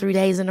dinner 3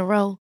 days in a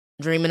row?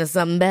 Dreaming of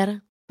something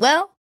better?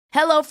 Well,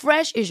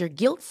 HelloFresh is your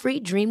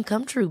guilt-free dream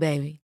come true,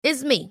 baby.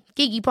 It's me,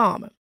 Keke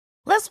Palmer.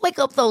 Let's wake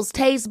up those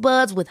taste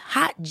buds with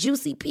hot,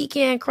 juicy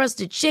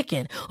pecan-crusted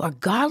chicken or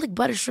garlic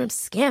butter shrimp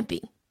scampi.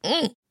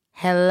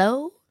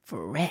 Hello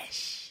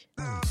Fresh.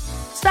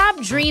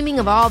 Stop dreaming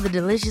of all the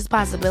delicious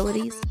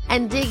possibilities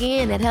and dig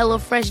in at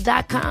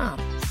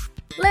HelloFresh.com.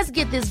 Let's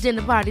get this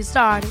dinner party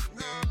started.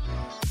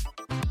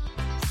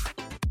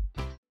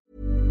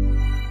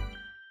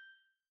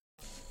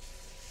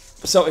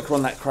 Celtic are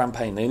on that cramp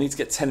pain. They need to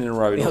get 10 in a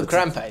row. They've got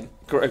cramp pain.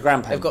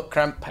 Cramp pain. They've got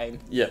cramp pain.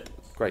 Yep,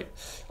 great.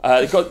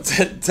 They've got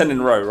 10 in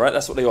a row, right?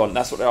 That's what they want.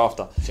 That's what they're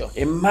after. Sure.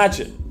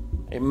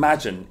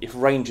 Imagine if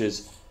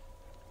Rangers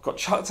got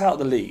chucked out of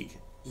the league,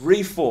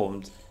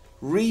 reformed,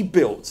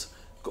 rebuilt,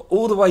 got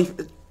all the way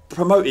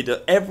promoted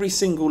at every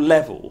single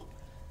level.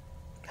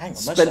 Hang on,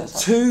 spent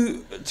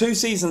two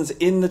seasons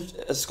in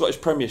the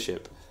Scottish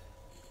Premiership.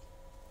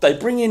 They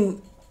bring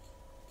in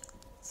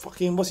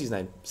fucking what's his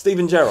name,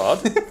 Steven Gerrard.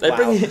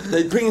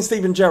 They bring in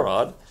Steven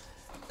Gerrard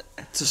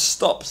to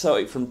stop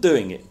Celtic from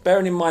doing it.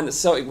 Bearing in mind that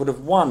Celtic would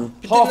have won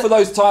half of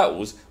those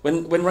titles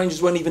when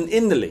Rangers weren't even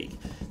in the league.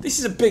 This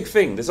is a big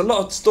thing. There's a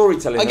lot of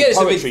storytelling and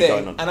poetry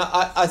going on. And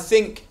I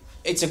think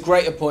it's a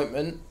great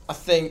appointment. I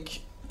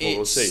think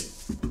we'll see.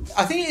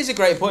 I think it is a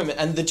great appointment,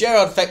 and the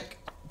Gerrard effect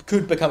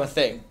could become a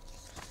thing.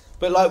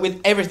 But like with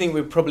everything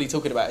we're probably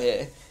talking about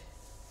here,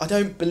 I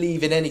don't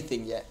believe in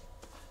anything yet.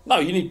 No,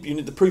 you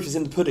need the proof is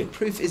in the pudding.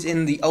 Proof is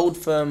in the Old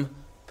Firm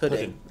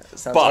pudding.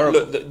 But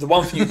horrible. look, the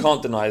one thing you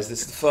can't deny is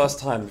this is the first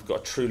time we've got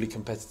a truly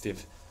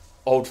competitive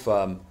Old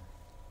Firm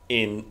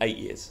in 8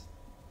 years.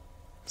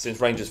 Since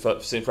Rangers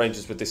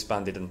were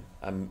disbanded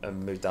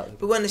and moved out.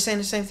 But weren't they saying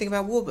the same thing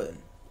about Warburton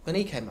when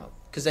he came up?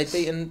 Because they'd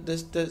beaten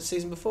the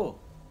season before.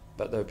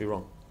 But they would be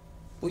wrong.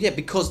 Well, yeah,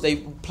 because they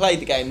played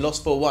the game,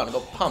 lost 4-1, and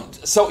got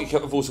pumped. Celtic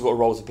have also got a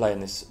role to play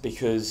in this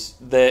because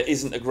there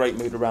isn't a great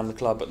mood around the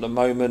club at the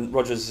moment.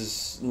 Rodgers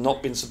has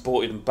not been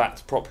supported and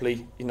backed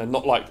properly. You know,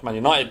 not like Man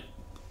United.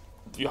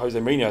 Jose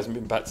Mourinho hasn't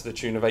been backed to the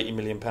tune of £80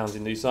 million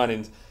in new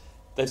signings.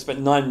 They've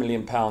spent £9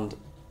 million,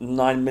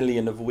 9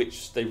 million of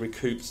which they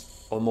recouped,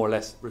 or more or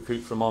less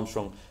recouped from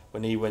Armstrong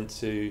when he went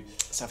to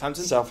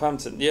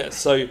Southampton. Yeah,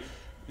 so you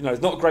know,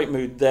 it's not a great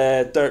mood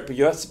there. Derek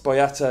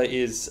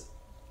Boyata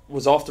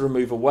was after a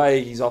move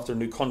away. He's after a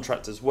new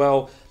contract as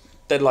well.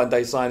 Deadline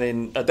day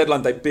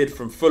bid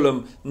from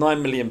Fulham,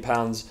 £9 million.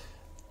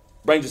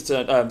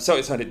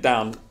 Celtic turned it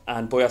down,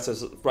 and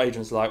Boyata's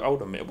agent's like,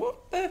 hold on a minute, what?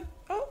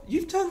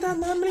 You've turned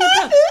down £9 million?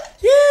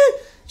 Yeah,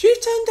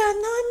 you've turned down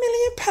 £9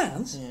 million? Yeah.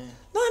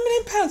 £9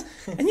 million,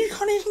 and you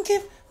can't even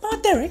give my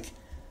Derek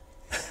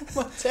a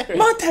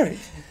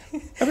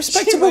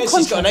respectable contract.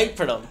 She's got an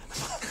apron on.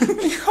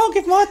 You can't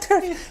give my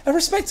Derek a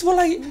respectable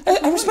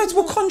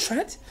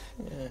contract.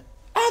 Yeah.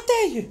 How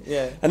dare you?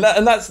 Yeah. And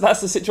that's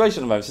the situation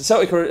at the moment. So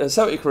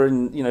Celtic are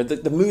in, you know,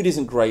 the mood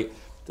isn't great.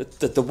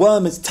 The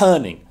worm is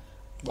turning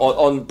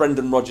on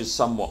Brendan Rodgers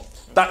somewhat.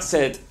 That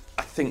said,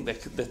 I think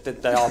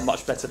they are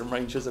much better than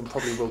Rangers and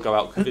probably will go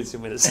out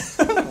convincing winners.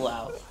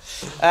 Wow.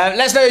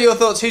 Let's know your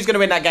thoughts. Who's going to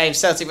win that game?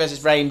 Celtic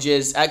versus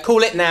Rangers.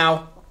 Call it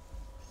now.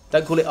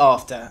 Don't call it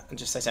after and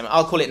just say something.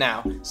 I'll call it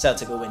now.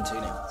 Celtic will win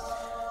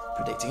 2-0.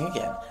 Predicting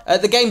again.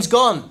 The game's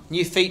gone.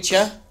 New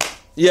feature.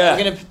 Yeah.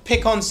 We're going to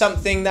pick on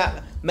something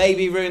that may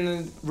be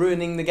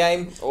ruining the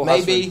game. Or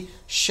maybe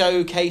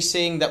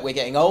showcasing that we're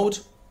getting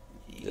old.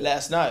 Let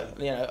us know.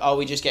 You know, are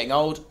we just getting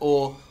old,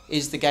 or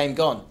is the game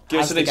gone?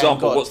 Give us an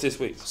example. What's this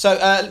week? So,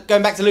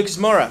 going back to Lucas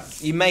Moura,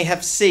 you may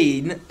have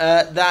seen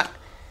that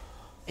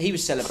he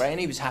was celebrating.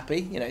 He was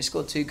happy. You know, he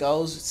scored 2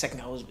 goals.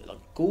 Second goal was a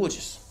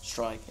gorgeous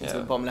strike into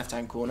the bottom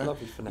left-hand corner.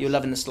 You were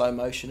loving the slow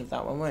motion of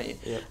that one, weren't you?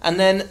 Yeah. And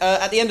then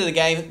at the end of the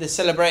game, they're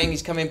celebrating.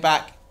 He's coming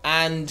back,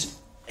 and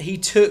he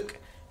took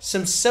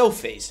some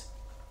selfies.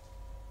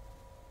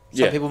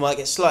 Some people might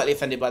get slightly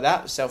offended by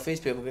that.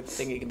 Selfies, people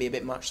think it can be a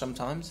bit much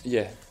sometimes.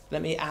 Yeah.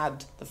 Let me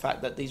add the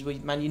fact that these were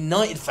Man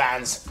United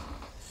fans.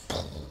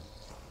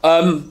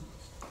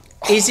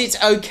 Is it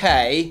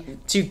okay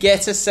to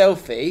get a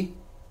selfie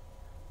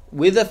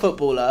with a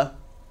footballer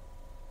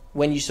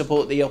when you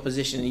support the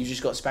opposition and you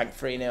just got spanked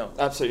 3-0?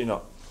 Absolutely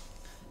not.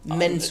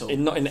 Mental.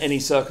 Not in any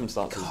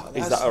circumstances. God,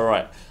 is that all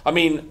right? I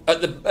mean,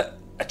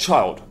 a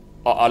child,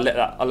 I'll let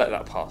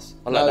that pass.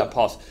 Let that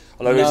pass.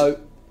 Although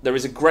there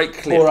is a great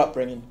clip. Poor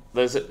upbringing.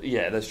 That's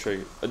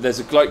true. There's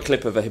a great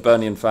clip of a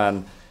Hibernian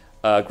fan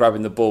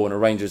grabbing the ball, and a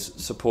Rangers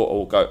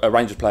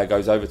player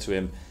goes over to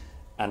him,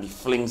 and he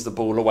flings the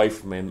ball away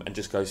from him and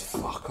just goes,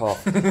 "Fuck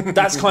off."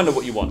 That's kind of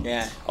what you want.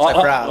 Yeah.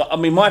 Proud. I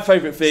mean, my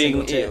favourite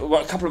thing,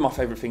 a couple of my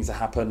favourite things that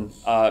happen: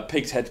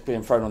 Pig's head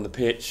being thrown on the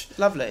pitch.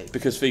 Lovely.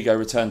 Because Figo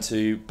returned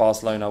to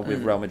Barcelona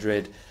with Real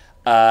Madrid,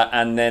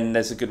 and then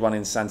there's a good one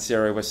in San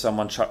Siro where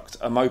someone chucked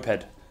a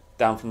moped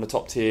down from the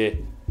top tier.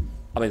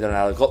 I mean, I don't know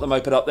how they got the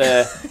moped up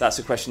there. That's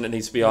a question that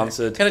needs to be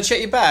answered. Can I check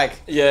your bag?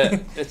 Yeah,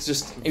 it's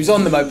just... He was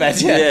on the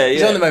moped, yeah. He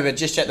was on the moped,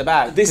 just check the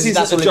bag. This is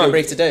that's a all joke.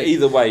 Briefed to do.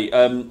 Either way,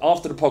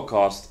 after the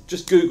podcast,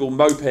 just Google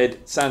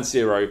moped San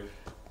Siro.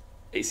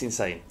 It's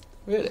insane.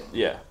 Really?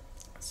 Yeah.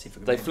 Let's see if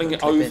we can They fling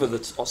it over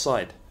the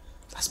side.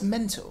 That's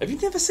mental. Have you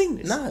never seen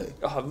this? No.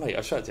 Oh, mate,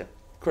 I'll show it to you.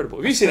 Incredible.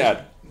 Have you seen it,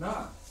 Ad?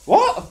 No.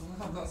 What?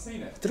 No. I've not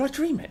seen it. Did I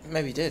dream it?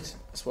 Maybe you did.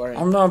 That's worrying.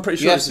 I'm pretty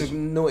sure. You have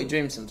some naughty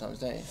dreams sometimes,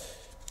 don't you?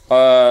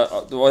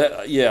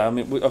 Well, yeah. I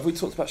mean, have we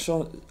talked about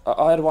Sean?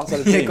 I once had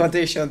a dream. Yeah, go on,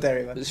 do Sean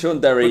Derry, man.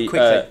 Sean Derry.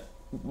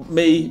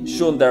 Me,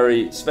 Sean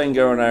Derry,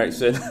 Sven-Göran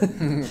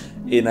Eriksson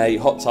in a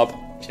hot tub.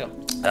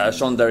 Sure.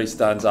 Sean Derry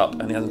stands up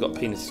and he hasn't got a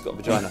penis, he's got a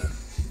vagina.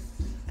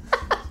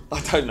 I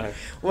don't know.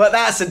 Well,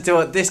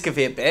 this could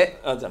be a bit.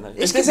 I don't know.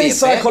 This If there's could be any a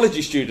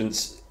psychology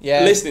students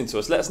listening to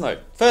us, let us know.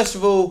 First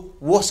of all,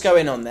 what's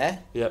going on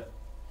there? Yep.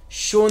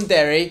 Sean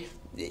Derry,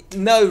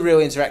 no real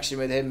interaction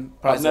with him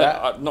prior to that.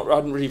 I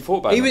hadn't really thought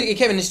about it. He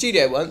came in the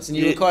studio once and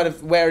you were kind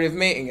of wary of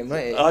meeting him,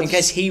 weren't you? In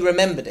case he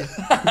remembered it.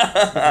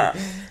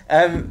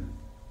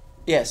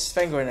 Yes,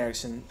 Sven-Göran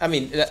Eriksson. I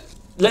mean,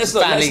 let us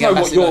know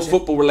what your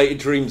football-related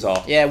dreams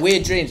are. Yeah,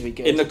 weird dreams would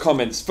be good. In the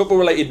comments.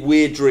 Football-related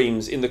weird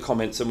dreams in the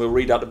comments, and we'll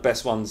read out the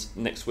best ones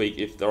next week,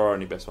 if there are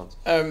any best ones.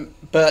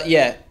 But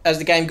yeah, has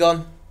the game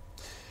gone?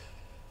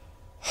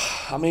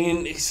 I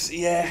mean,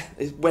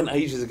 it went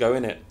ages ago,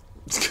 innit?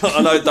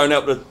 I know it don't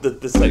help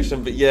the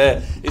section, but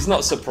yeah, it's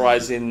not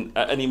surprising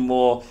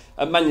anymore.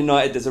 At Man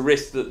United, there's a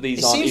risk that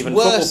these aren't even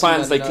football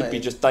fans. They could be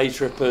just day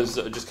trippers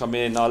that have just come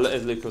in.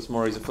 Lucas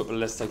Moura's a footballer,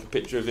 let's take a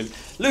picture of him.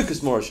 Lucas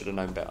Moura should have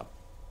known better.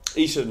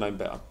 He should have known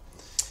better.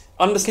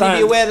 Understand? Can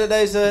you be aware that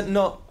those are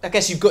not... I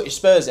guess you've got your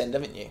Spurs end,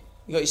 haven't you?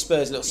 You've got your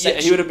Spurs little section.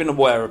 Yeah, he would have been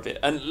aware of it.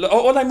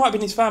 Or they might have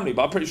been his family,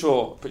 but I'm pretty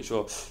sure.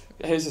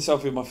 Here's a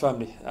selfie of my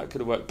family. That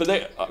could have worked. But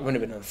it wouldn't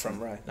have been on the front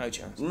row. No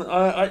chance.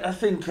 I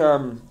think...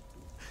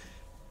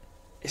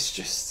 it's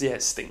just,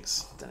 it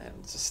stinks. I don't know,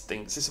 it just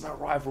stinks. It's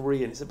about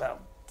rivalry and it's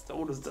about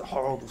all of the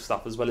horrible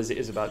stuff as well as it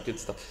is about good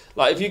stuff.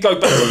 Like, if you go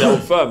back to the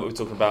old firm that we're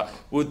talking about,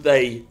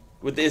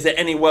 is there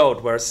any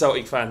world where a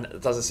Celtic fan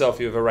does a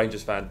selfie with a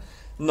Rangers fan?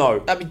 No.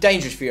 That'd be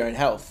dangerous for your own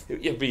health.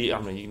 You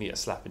can get a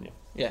slap in you.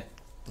 Yeah.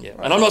 Yeah.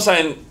 Right. And I'm not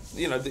saying,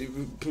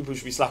 people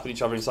should be slapping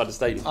each other inside the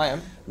stadium. I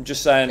am. I'm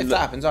just saying... If that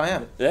happens, I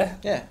am. Yeah?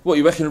 Yeah. What,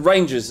 you reckon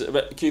Rangers,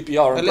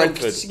 QPR and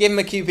Brentford? Give him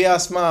a QPR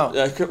smile.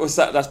 What's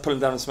that? That's pulling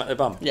down and smack their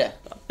bum? Yeah.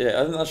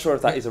 Yeah, I'm not sure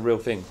if that is a real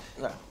thing.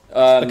 No.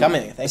 It's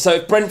becoming a thing. So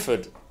if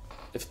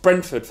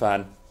Brentford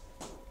fan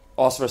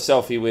asked for a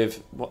selfie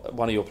with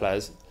one of your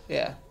players...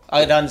 Yeah.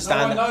 I'd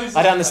understand it.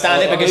 I'd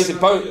understand it because...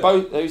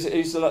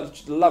 Who's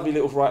the lovely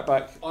little right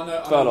back? I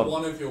know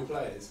one of your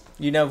players.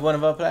 You know one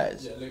of our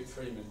players? Yeah, Luke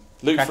Freeman.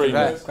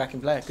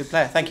 Cracking player. Good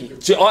player. Thank you.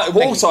 See,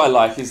 what I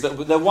like is that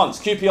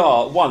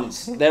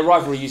QPR, their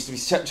rivalry used to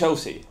be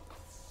Chelsea.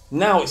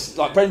 Now it's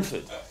like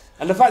Brentford.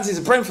 And the fact is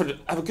that Brentford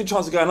have a good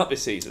chance of going up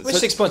this season. We're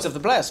 6 points off the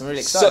playoffs. I'm really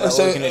excited about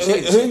what we can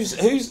achieve.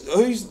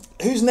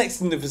 Who's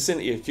next in the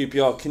vicinity of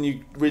QPR? Can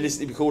you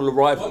realistically be called a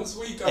rival? Once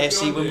we go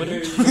AFC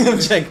Wimbledon.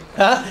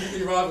 We'll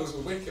be rivals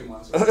with Wickham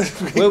once.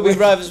 We'll be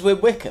rivals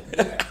with Wickham.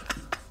 Yeah.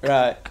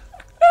 Right.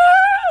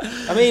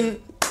 I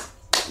mean,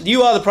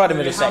 you are the pride of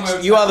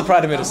Middlesex. You are the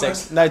pride of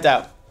Middlesex, no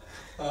doubt.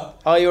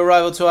 Are you a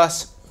rival to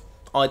us?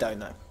 I don't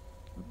know.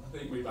 I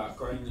think we've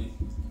outgrown you.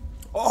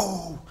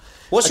 Oh.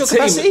 What's your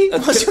capacity? A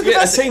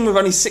team with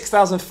only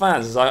 6,000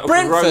 fans is like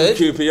Brentford.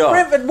 QPR.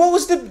 Brentford. What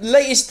was the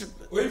latest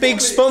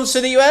big sponsor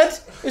that you had?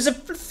 It was a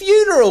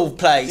funeral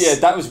place. Yeah,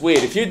 that was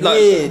weird. If you'd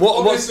like,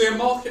 obviously a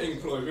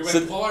marketing ploy. We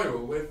went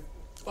viral. We're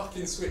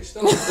fucking switched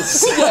on.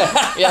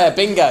 yeah,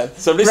 bingo.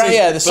 So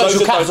the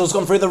social capital's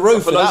gone through the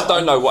roof. For those that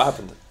don't know what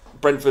happened,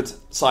 Brentford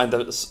signed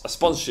a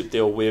sponsorship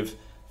deal with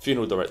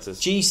funeral directors.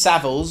 G.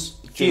 Savills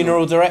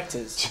Funeral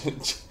Directors.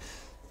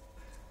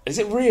 Is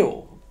it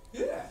real?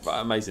 Yeah.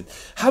 Right, amazing.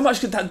 How much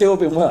could that deal have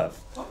been worth?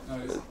 I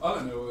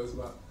don't know what it was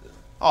about.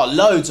 Oh,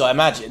 loads, I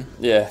imagine.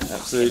 Yeah,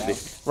 absolutely.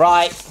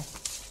 Right.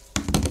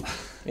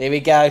 Here we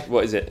go.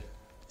 What is it?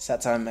 It's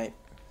that time, mate.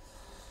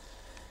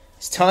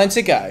 It's time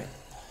to go.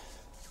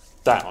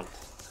 Down.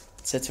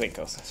 To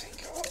Twinkles.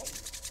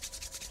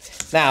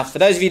 Now, for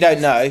those of you who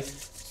don't know,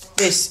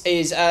 this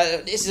is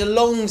a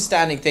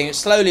long-standing thing. It's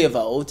slowly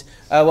evolved.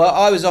 Well,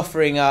 I was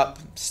offering up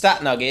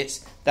stat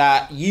nuggets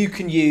that you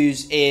can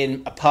use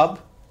in a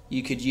pub.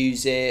 You could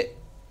use it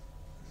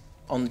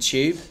on the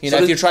tube.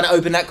 If you're trying to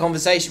open that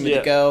conversation with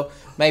a girl,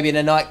 maybe in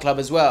a nightclub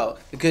as well.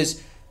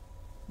 Because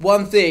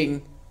one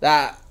thing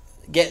that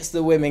gets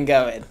the women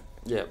going,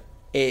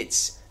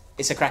 it's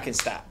a cracking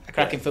stat, a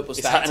cracking football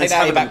stat. Take that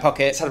out of your back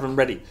pocket. Let's have them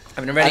ready.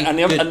 Having them ready. And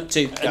the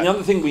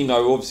other thing we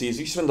know, obviously, is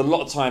you spend a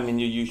lot of time in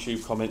your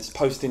YouTube comments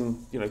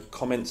posting,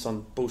 comments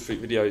on Ball Street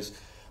videos.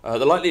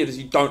 The likelihood is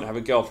you don't have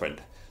a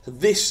girlfriend. So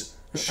this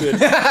should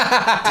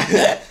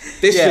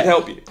should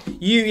help you.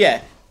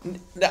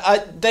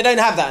 They don't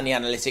have that in the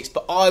analytics,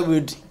 but I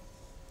would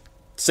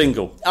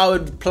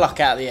pluck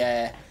out the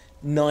air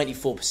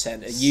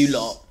 94% of you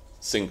lot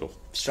single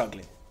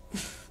struggling.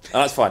 And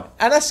that's fine.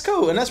 And that's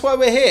cool. And that's why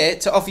we're here,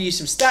 to offer you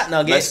some stat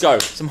nuggets. Let's go.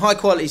 Some high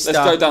quality stuff.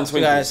 Let's go down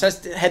Twinkles. So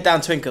let's head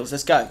down Twinkles.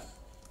 Let's go.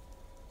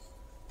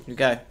 Here we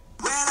go.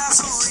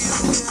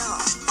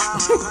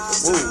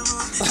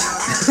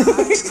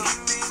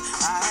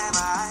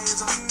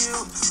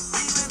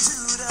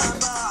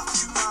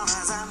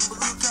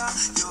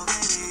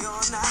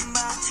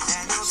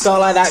 Start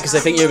like that because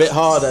they think you're a bit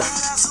harder.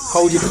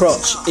 Hold your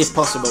crotch if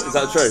possible. Is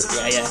that true?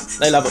 Yeah.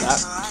 They love it,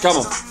 that. Come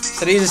on.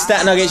 So these are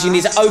stat nuggets. You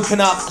need to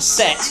open up a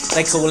set,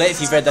 they call it, if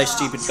you've read those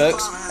stupid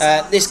books.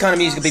 This kind of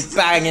music will be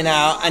banging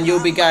out, and you'll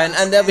be going,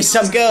 and there'll be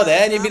some girl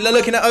there, and you'll be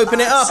looking at open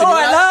it up. All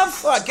right, love.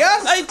 All right, girl.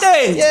 How you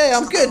doing? Yeah,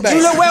 I'm good, babe.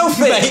 You look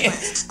wealthy.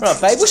 Right,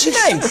 babe. What's your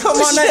name?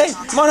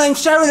 My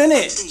name's Sharon, isn't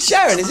it?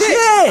 Sharon, is it?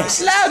 Yeah.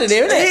 It's loud in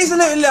here, isn't it? It is a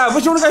little loud.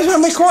 Would you want to go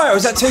somewhere quiet, or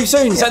is that too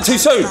soon? Is that too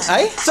soon?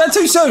 Eh? Is that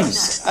too soon?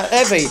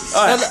 Heavy.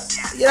 All right.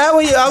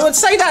 I would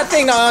say that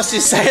thing I asked you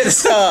to say at the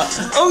start.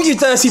 Oh, you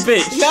dirty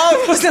bitch. No,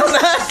 it's not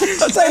that.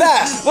 I'd say that.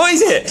 What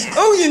is it?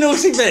 Oh, you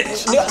naughty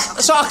bitch.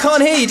 So I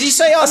can't hear you. Did you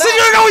say I said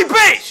you're a naughty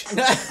bitch.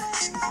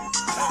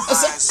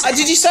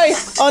 Did you say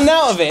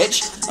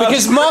Arnautovic?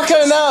 Because Marko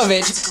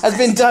Arnautovic has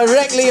been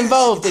directly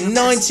involved in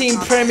 19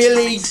 Premier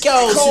League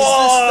goals since the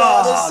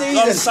start of the season.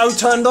 I'm so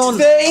turned on.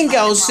 13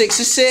 goals, 6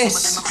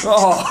 assists.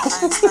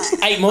 Oh.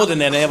 8 more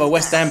than any other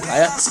West Ham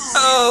player.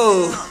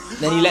 Oh.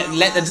 Then you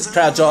let the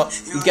crowd drop,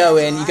 you go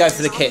in, you go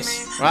for the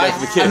kiss, right? Go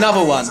for the kiss.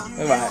 Another one.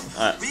 All right.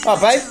 Oh,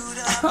 babe.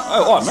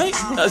 Oh, all right, mate.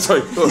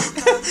 Sorry.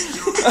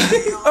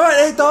 All right,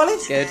 there, darling.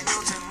 Good.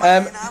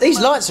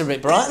 These lights are a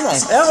bit bright, aren't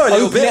they? They are a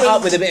little Open bit. it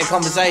up with a bit of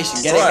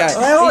conversation. Get Right. it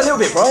going. They are a little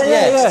bit bright.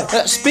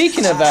 Yeah.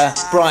 Speaking of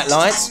bright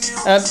lights,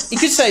 you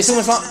could say it's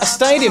almost like a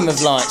stadium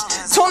of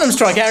lights. Tottenham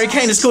striker Harry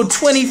Kane has scored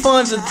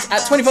 25 of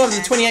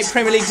the 28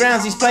 Premier League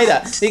grounds he's played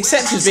at. The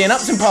exceptions being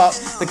Upton Park,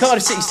 the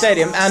Cardiff City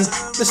Stadium, and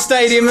the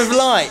Stadium of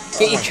Light.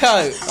 Get your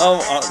coat. Oh,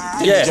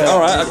 yeah. All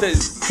right. I did.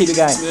 Keep it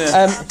going.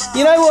 Yeah.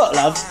 You know what,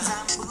 love?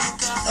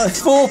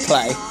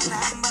 Foreplay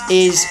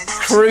is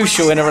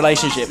crucial in a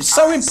relationship. It's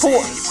so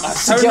important.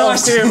 So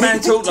nice to hear a man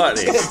talk like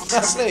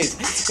this.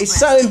 Please. It's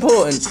so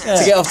important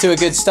to get off to a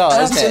good start,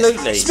 Absolutely.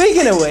 isn't it?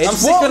 Speaking of which, I'm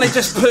sick when they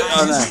just put.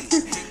 Oh no.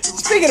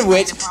 Speaking of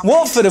which,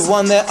 Watford have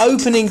won their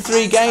opening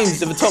 3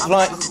 games of a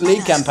top-flight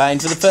league campaign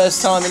for the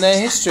first time in their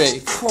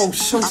history. Oh,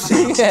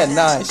 saucy. Yeah,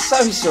 nice.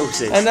 So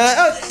saucy. And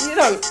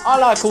I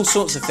like all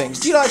sorts of things.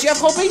 Do you have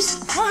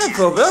hobbies? I have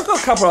hobbies. I've got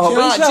a couple of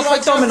hobbies. Do you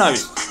like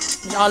dominoes?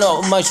 I know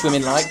what most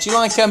women like. Do you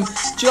like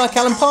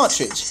Alan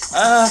Partridge?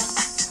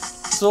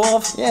 Sort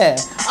of. Yeah.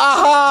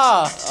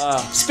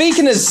 Aha!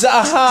 Speaking of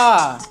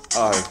Zaha.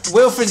 Oh.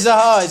 Wilfried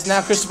Zaha is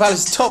now Crystal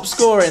Palace's top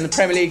scorer in the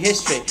Premier League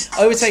history,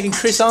 overtaking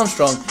Chris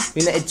Armstrong,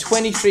 who netted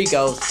 23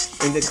 goals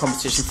in the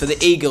competition for the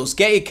Eagles.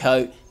 Get your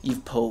coat,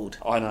 you've pulled.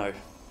 I know.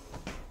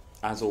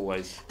 As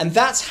always. And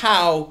that's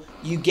how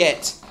you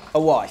get a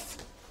wife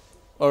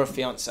or a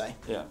fiancé.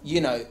 Yeah.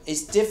 You know,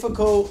 it's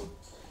difficult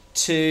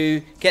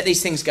to get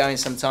these things going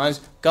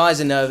sometimes.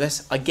 Guys are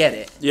nervous, I get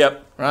it.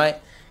 Yep. Right?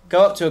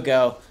 Go up to a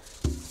girl,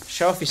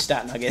 show off your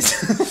stat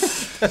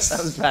nuggets. That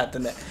sounds bad,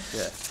 doesn't it?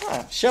 Yeah.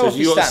 Show off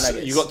your stat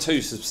nuggets. You got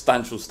 2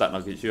 substantial stat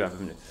nuggets, you have,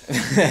 haven't you?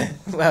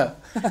 Well,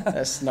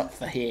 that's not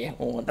for here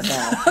or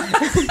now.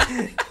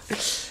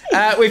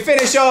 We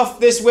finish off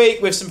this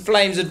week with some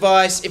Flames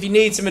advice. If you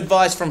need some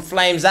advice from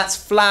Flames, that's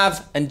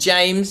Flav and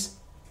James.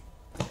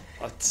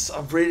 I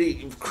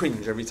really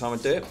cringe every time I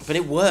do it. But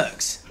it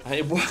works.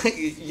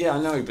 Yeah,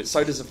 I know, but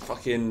so does a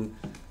fucking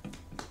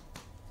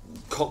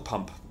cock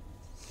pump.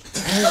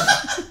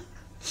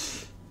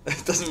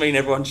 It doesn't mean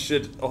everyone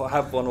should or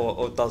have one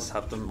or does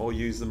have them or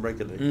use them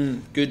regularly.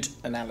 Good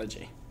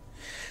analogy.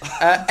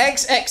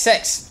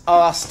 XXX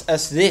asked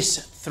us this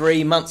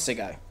 3 months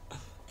ago.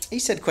 He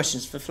said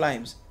questions for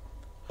Flames.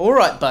 All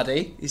right,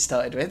 buddy, he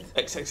started with.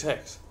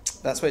 XXX.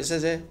 That's what it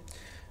says here.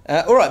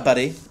 All right,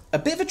 buddy, a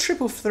bit of a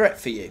triple threat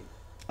for you.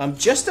 I'm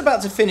just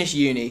about to finish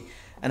uni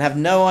and have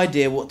no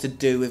idea what to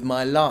do with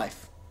my life.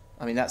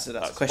 I mean, that's a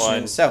question fine.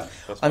 in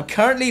itself. That's I'm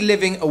currently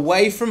living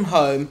away from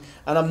home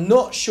and I'm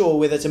not sure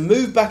whether to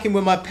move back in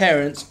with my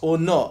parents or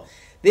not.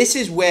 This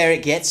is where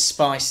it gets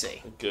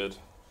spicy. Good,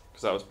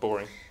 because that was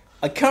boring.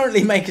 I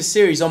currently make a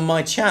series on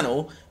my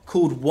channel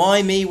called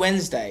Why Me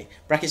Wednesday.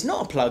 Brackets,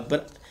 not a plug,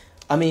 but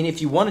I mean,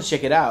 if you want to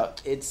check it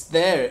out, it's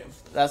there.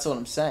 That's all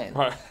I'm saying.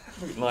 Right.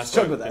 Nice.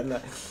 Struggle with that, isn't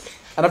it?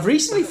 And I've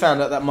recently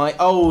found out that my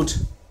old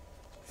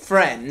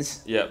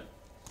friends Yep.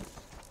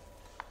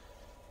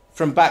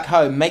 from back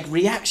home make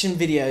reaction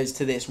videos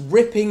to this,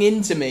 ripping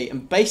into me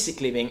and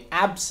basically being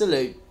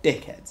absolute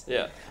dickheads.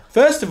 Yeah.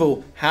 First of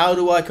all, how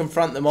do I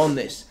confront them on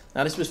this?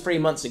 Now, this was 3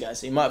 months ago,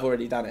 so you might have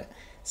already done it.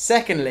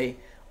 Secondly,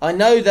 I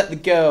know that a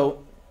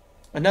girl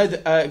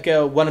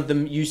one of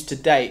them used to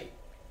date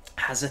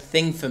has a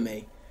thing for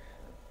me.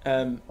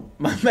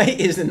 My mate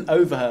isn't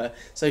over her,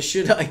 so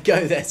should I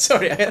go there?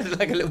 Sorry, I had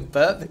like a little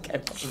burp that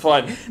came off.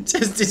 Fine.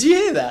 Did you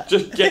hear that?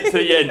 Just get to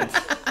the end.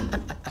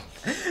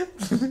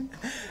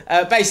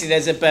 Basically,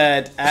 there's a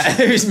bird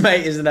whose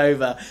mate isn't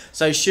over,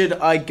 so should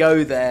I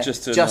go there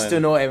Just to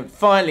annoy him?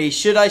 Finally,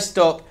 should I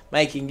stop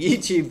making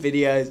YouTube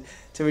videos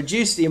to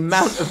reduce the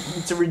amount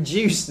of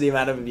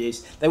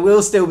abuse? There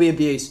will still be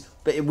abuse,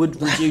 but it would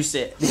reduce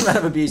it. The amount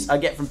of abuse I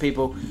get from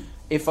people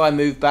if I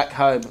move back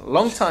home.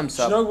 Long time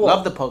sub, you know what?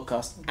 love the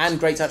podcast, and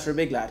great touch for a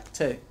big lad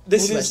too.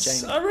 This All the best,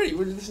 is. Jamie. I really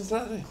listen to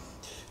that thing.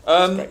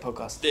 It's a great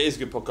podcast. It is a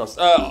good podcast.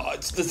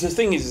 The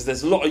thing is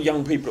there's a lot of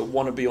young people that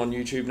want to be on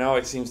YouTube now.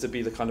 It seems to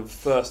be the kind of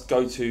first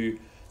go-to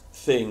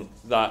thing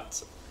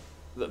that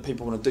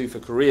people want to do for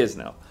careers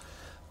now.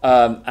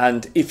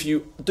 And if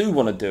you do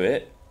want to do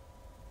it,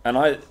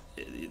 And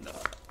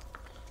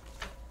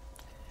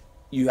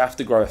you have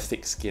to grow a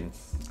thick skin.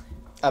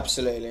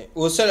 Absolutely.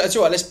 Well, so that's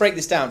all right. Let's break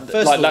this down.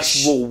 First Like of all,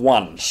 that's rule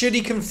one. should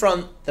he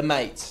confront the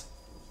mate?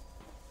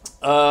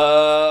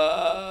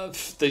 That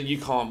you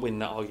can't win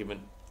that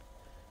argument.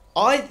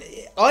 I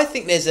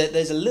think there's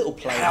a little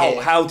play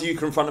here. How do you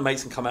confront the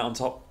mates and come out on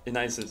top in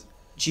that instance?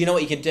 Do you know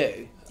what you can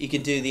do? You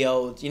can do the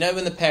old. You know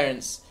when the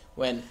parents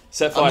went,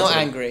 Set "I'm fire not to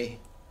them." angry.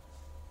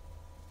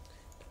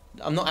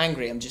 I'm not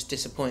angry. I'm just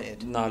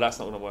disappointed." No, that's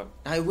not going to work.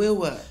 No, it will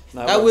work.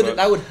 No, it that won't would work.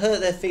 that would hurt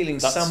their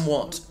feelings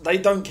somewhat. They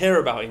don't care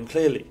about him,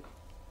 clearly.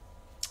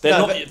 They're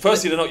No, not. but-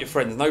 Firstly, they're not your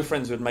friends. No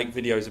friends would make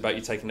videos about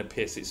you taking a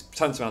piss. It's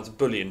tantamount to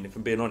bullying, if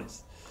I'm being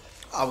honest.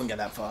 I wouldn't go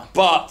that far.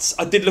 But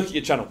I did look at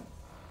your channel.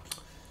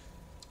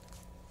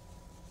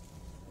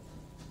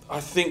 I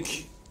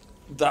think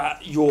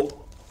that you're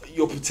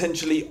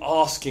potentially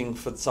asking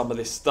for some of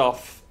this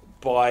stuff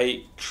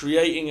by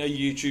creating a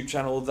YouTube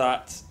channel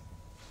that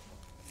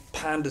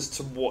panders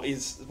to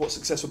what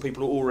successful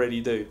people already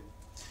do.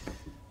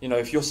 You know,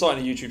 if you're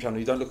starting a YouTube channel,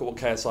 you don't look at what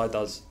KSI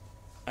does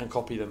and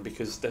copy them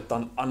because they've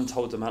done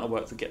untold amount of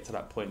work to get to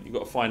that point. You've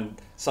got to find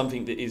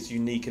something that is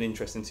unique and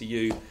interesting to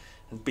you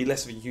and be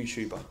less of a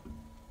YouTuber,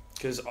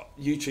 because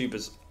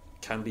YouTubers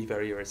can be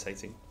very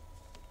irritating.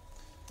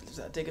 Is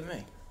that a dig at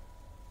me?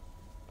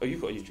 Oh,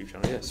 you've got a YouTube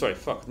channel, yeah. Sorry,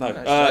 fuck, no. I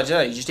don't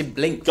know. You just didn't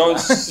blink. Go No,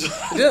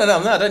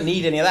 I don't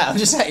need any of that. I'm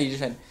just saying. You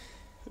just went,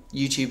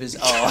 YouTubers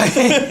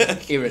are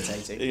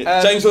irritating.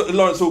 James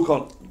Lawrence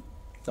Alcon.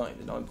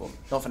 Not important.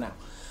 Not for now.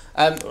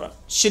 Right.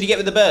 Should he get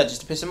with the bird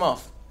just to piss him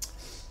off?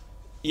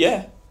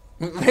 Yeah.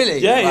 Really?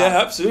 Yeah, Wow.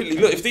 yeah, absolutely.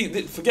 Look,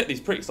 if forget these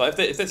pricks. Like,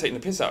 if they're taking the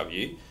piss out of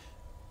you,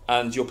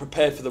 and you're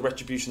prepared for the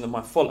retribution that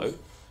might follow,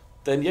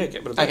 then yeah,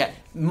 get rid of it. Okay,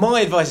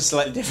 my advice is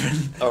slightly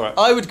different. All right.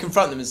 I would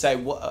confront them and say,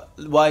 why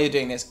are you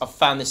doing this? I've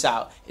found this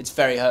out. It's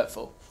very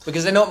hurtful.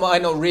 Because they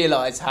might not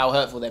realise how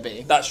hurtful they're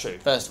being. That's true.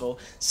 First of all.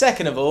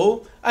 Second of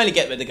all, only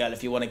get with the girl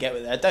if you want to get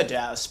with her. Don't do it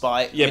out of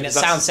spite. Yeah, I mean, it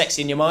but sounds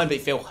sexy in your mind, but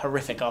you feel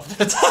horrific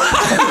afterwards.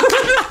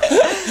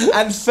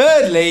 And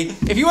thirdly,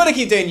 if you want to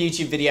keep doing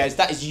YouTube videos,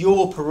 that is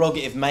your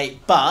prerogative, mate.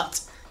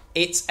 But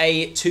it's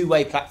a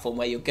two-way platform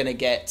where you're going to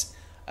get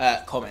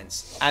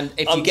comments. And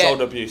if you get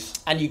abuse.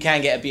 And you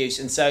can get abuse.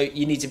 And so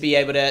you need to be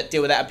able to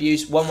deal with that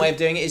abuse. One way of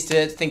doing it is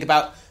to think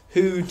about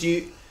who do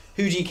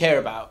you care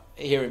about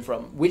hearing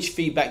from? Which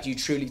feedback do you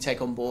truly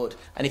take on board?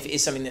 And if it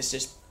is something that's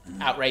just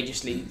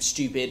outrageously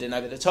stupid and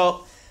over the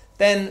top,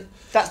 then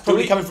that's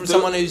probably coming from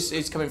someone who's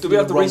coming from Do we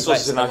have the the wrong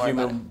resources place. in Don't our worry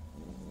about human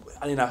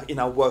in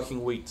our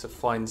working week to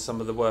find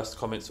some of the worst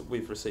comments that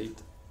we've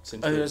received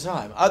since over the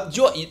time?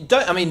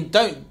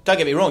 Don't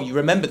get me wrong. You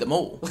remember them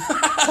all.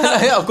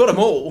 I've got them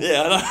all.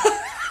 Yeah, I know.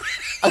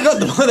 I've got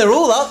them all. They're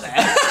all up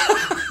there.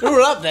 They're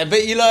all up there.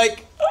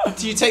 But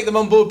do you take them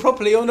on board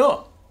properly or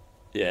not?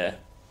 Yeah.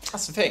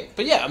 That's the thing.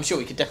 But yeah, I'm sure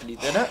we could definitely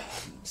do that.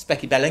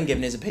 Specky Bellend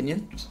giving his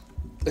opinion.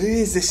 Who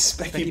is this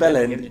Specky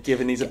Bellend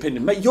giving his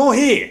opinion? Mate, you're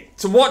here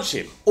to watch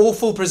him.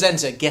 Awful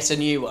presenter, get a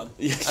new one.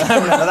 I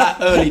remember that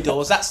early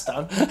doors, that's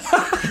done.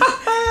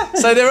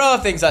 So there are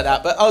things like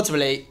that, but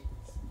ultimately,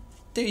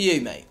 do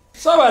you, mate?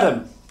 So,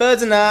 Adam.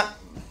 Birds and that.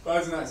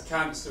 Birds and That's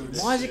cancelled.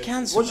 Why is it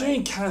cancelled? What do you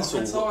mean I'm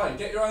cancelled? retired.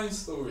 Get your own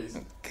stories.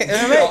 Mate.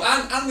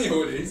 And the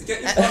audience,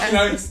 get your fucking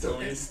own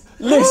stories.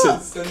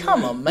 Listen.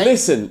 Come on, mate.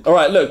 Listen. All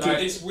right, look. No,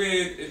 it's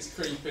weird, it's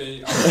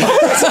creepy,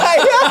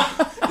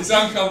 it's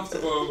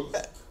uncomfortable,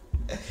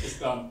 it's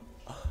done.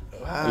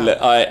 Look,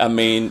 I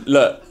mean,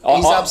 look.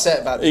 He's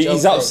upset about the job.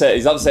 He's upset.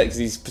 He's upset because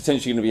he's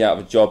potentially going to be out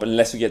of a job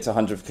unless we get to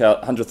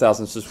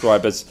 100,000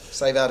 subscribers.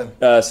 Save Adam.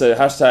 So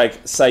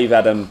hashtag save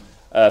Adam.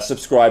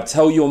 Subscribe.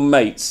 Tell your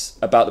mates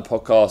about the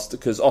podcast,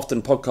 because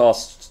often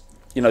podcasts,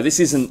 this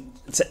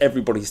isn't to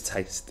everybody's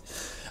taste,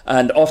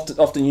 and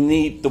often you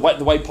need the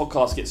way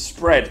podcasts get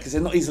spread, because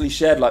they're not easily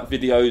shared like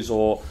videos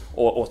or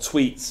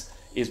tweets,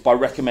 is by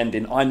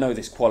recommending. I know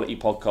this quality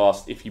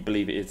podcast. If you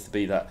believe it is to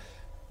be that,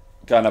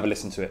 go and have a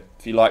listen to it.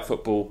 If you like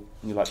football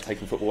and you like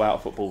taking football out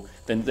of football,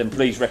 then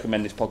please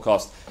recommend this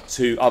podcast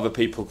to other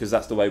people, because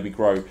that's the way we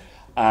grow.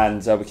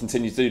 And we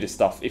continue to do this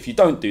stuff. If you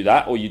don't do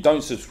that, or you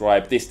don't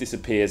subscribe, this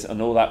disappears,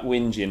 and all that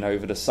whinging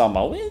over the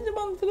summer, where's the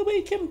one for the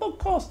weekend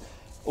podcast?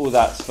 All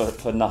that's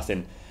for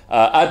nothing.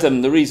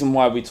 Adam, the reason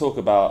why we talk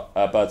about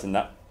Birds and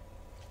that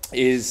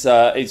is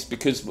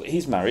because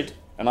he's married,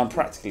 and I'm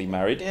practically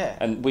married, Yeah.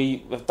 and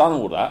we have done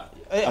all that,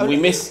 and we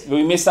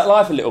miss that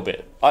life a little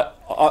bit.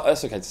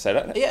 That's okay to say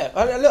that. Yeah,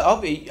 look,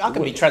 I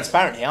can be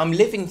transparent here. I'm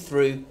living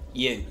through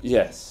you.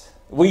 Yes.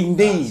 We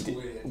need...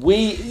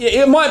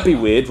 it might be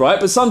weird, right?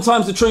 But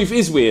sometimes the truth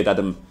is weird,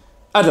 Adam.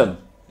 Adam,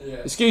 Yeah.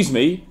 excuse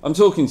me, I'm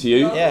talking to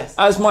you. Yeah.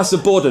 As my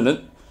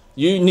subordinate,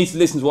 you need to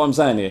listen to what I'm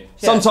saying here. Yeah.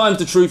 Sometimes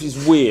the truth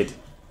is weird,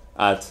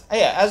 Ad.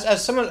 Yeah,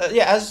 as someone,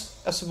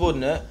 as a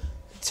subordinate,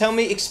 tell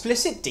me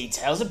explicit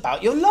details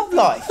about your love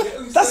life.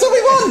 That's what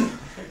we want.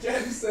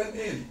 Get them sent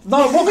in.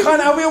 No, what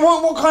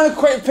kind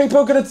of people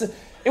are going to...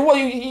 What,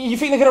 you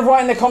think they're going to write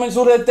in their comments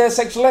all their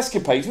sexual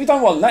escapades? We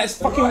don't want that. It's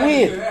fucking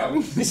weird.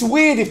 It's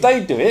weird if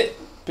they do it,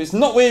 but it's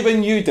not weird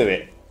when you do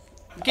it.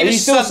 Give Are you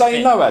us still something.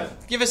 saying no, Ed?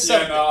 Give us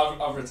Yeah, something.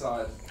 no, I've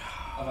retired.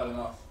 I've had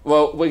enough.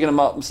 Well, we're going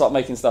to start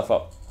making stuff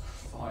up.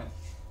 Fine.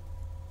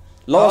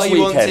 Last Are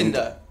you weekend, on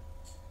Tinder?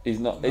 he's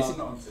not. No, is I'm he-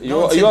 not on Tinder.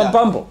 Are you on Tinder.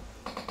 Bumble?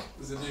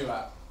 There's a new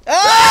app. He's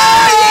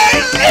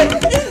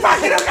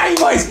back in the game,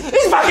 boys!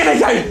 He's back in the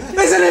game!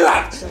 There's a new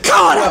app!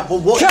 Come on!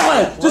 Come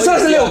on! Just tell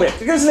us a little bit.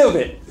 Give us a little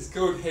bit. It's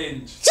called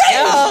Hinge.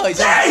 Oh, it's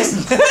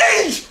Yes!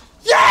 Hinge!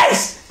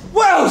 Yes!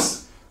 What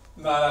else?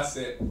 No, that's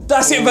it.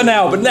 That's it for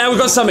now, but now we've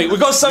got something. We've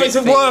got something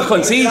to work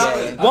on. See,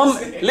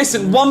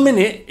 listen, 1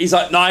 minute, he's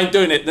like, no, I ain't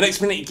doing it. The next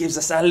minute, he gives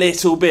us a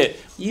little bit.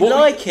 You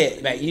like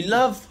it, mate. You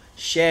love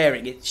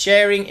sharing.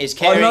 Sharing is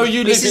caring. I know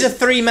you this live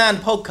is a 3-man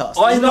podcast.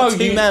 This I is know not a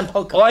 2-man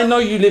podcast. I know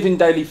you live in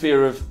daily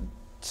fear of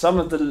some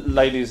of the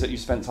ladies that you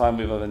spent time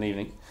with of an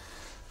evening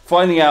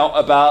finding out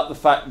about the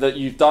fact that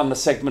you've done a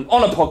segment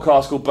on a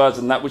podcast called Birds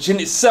and That, which in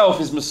itself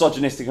is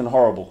misogynistic and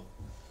horrible.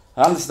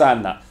 I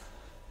understand that.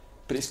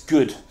 But it's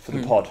good for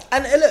the pod.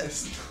 And look,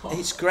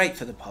 it's great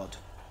for the pod.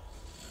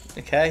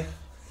 Okay?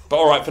 But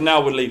alright, for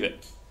now we'll leave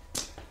it.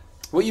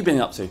 What have you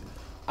been up to?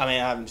 I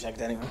mean, I haven't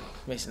checked anyone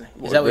recently.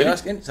 What, Is that what really? you're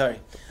asking? Sorry.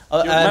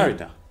 You're married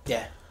now?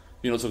 Yeah.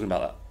 You're not talking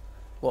about that?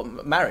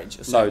 What, marriage? Or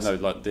No, sex? no,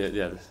 like,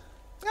 yeah.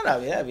 No,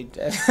 yeah.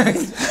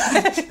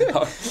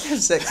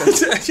 Sex.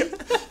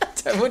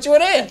 What do you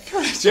want to hear?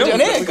 What do you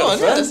want to hear? Go on,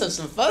 let's have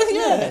some fun.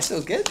 Yeah, it's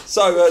all good.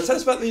 So, tell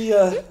us about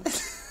the...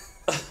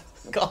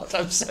 God,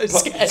 I'm so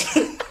scared.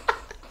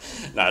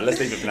 No, let's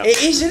leave it for now. It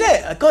is, isn't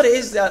it? God, it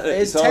is.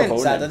 It's horrible,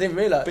 tense, isn't Dad. it? I didn't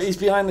realise. But he's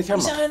behind the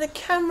camera. He's behind the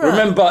camera.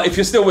 Remember, if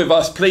you're still with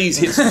us, please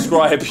hit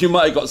subscribe. You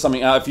might have got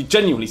something out. If you're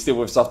genuinely still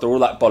with us after all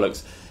that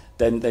bollocks,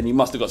 then you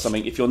must have got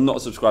something. If you're not a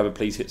subscriber,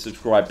 please hit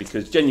subscribe,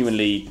 because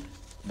genuinely,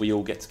 we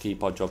all get to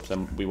keep our jobs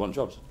and we want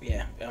jobs.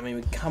 Yeah, I mean,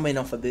 we're coming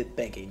off a bit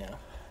beggy now.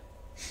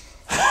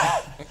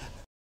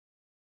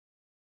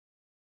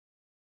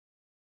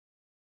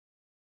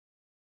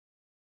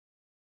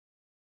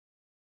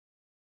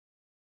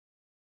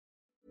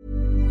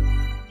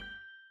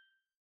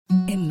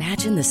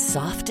 Imagine the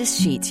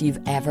softest sheets you've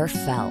ever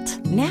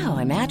felt. Now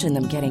imagine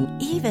them getting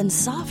even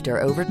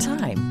softer over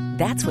time.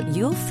 That's what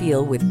you'll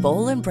feel with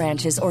Boll &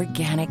 Branch's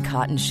organic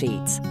cotton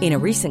sheets. In a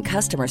recent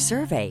customer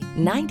survey,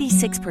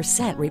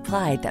 96%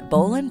 replied that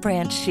Boll &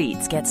 Branch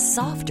sheets get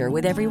softer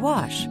with every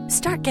wash.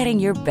 Start getting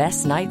your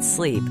best night's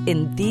sleep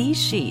in these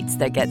sheets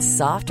that get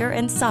softer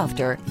and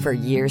softer for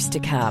years to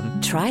come.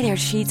 Try their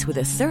sheets with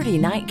a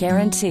 30-night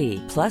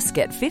guarantee. Plus,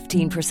 get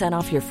 15%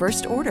 off your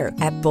first order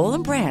at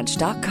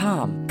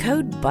bollandbranch.com.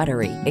 Code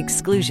BUTTERY.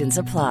 Exclusions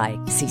apply.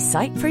 See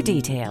site for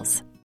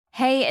details.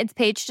 Hey, it's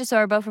Paige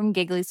DeSorbo from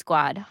Giggly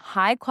Squad.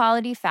 High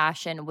quality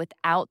fashion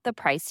without the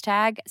price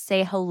tag.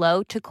 Say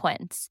hello to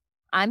Quince.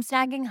 I'm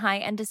snagging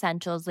high-end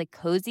essentials like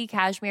cozy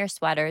cashmere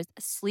sweaters,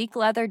 sleek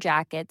leather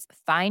jackets,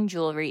 fine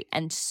jewelry,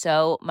 and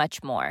so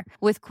much more.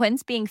 With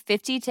Quince being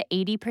 50 to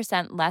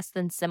 80% less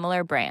than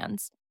similar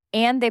brands.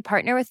 And they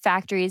partner with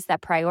factories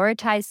that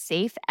prioritize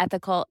safe,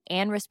 ethical,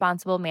 and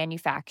responsible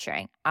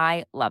manufacturing.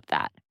 I love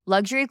that.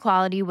 Luxury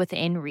quality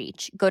within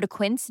reach. Go to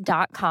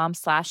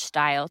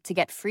quince.com/style to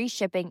get free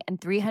shipping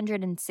and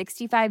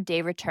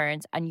 365-day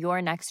returns on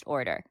your next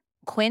order.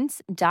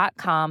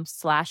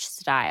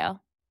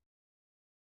 Quince.com/style.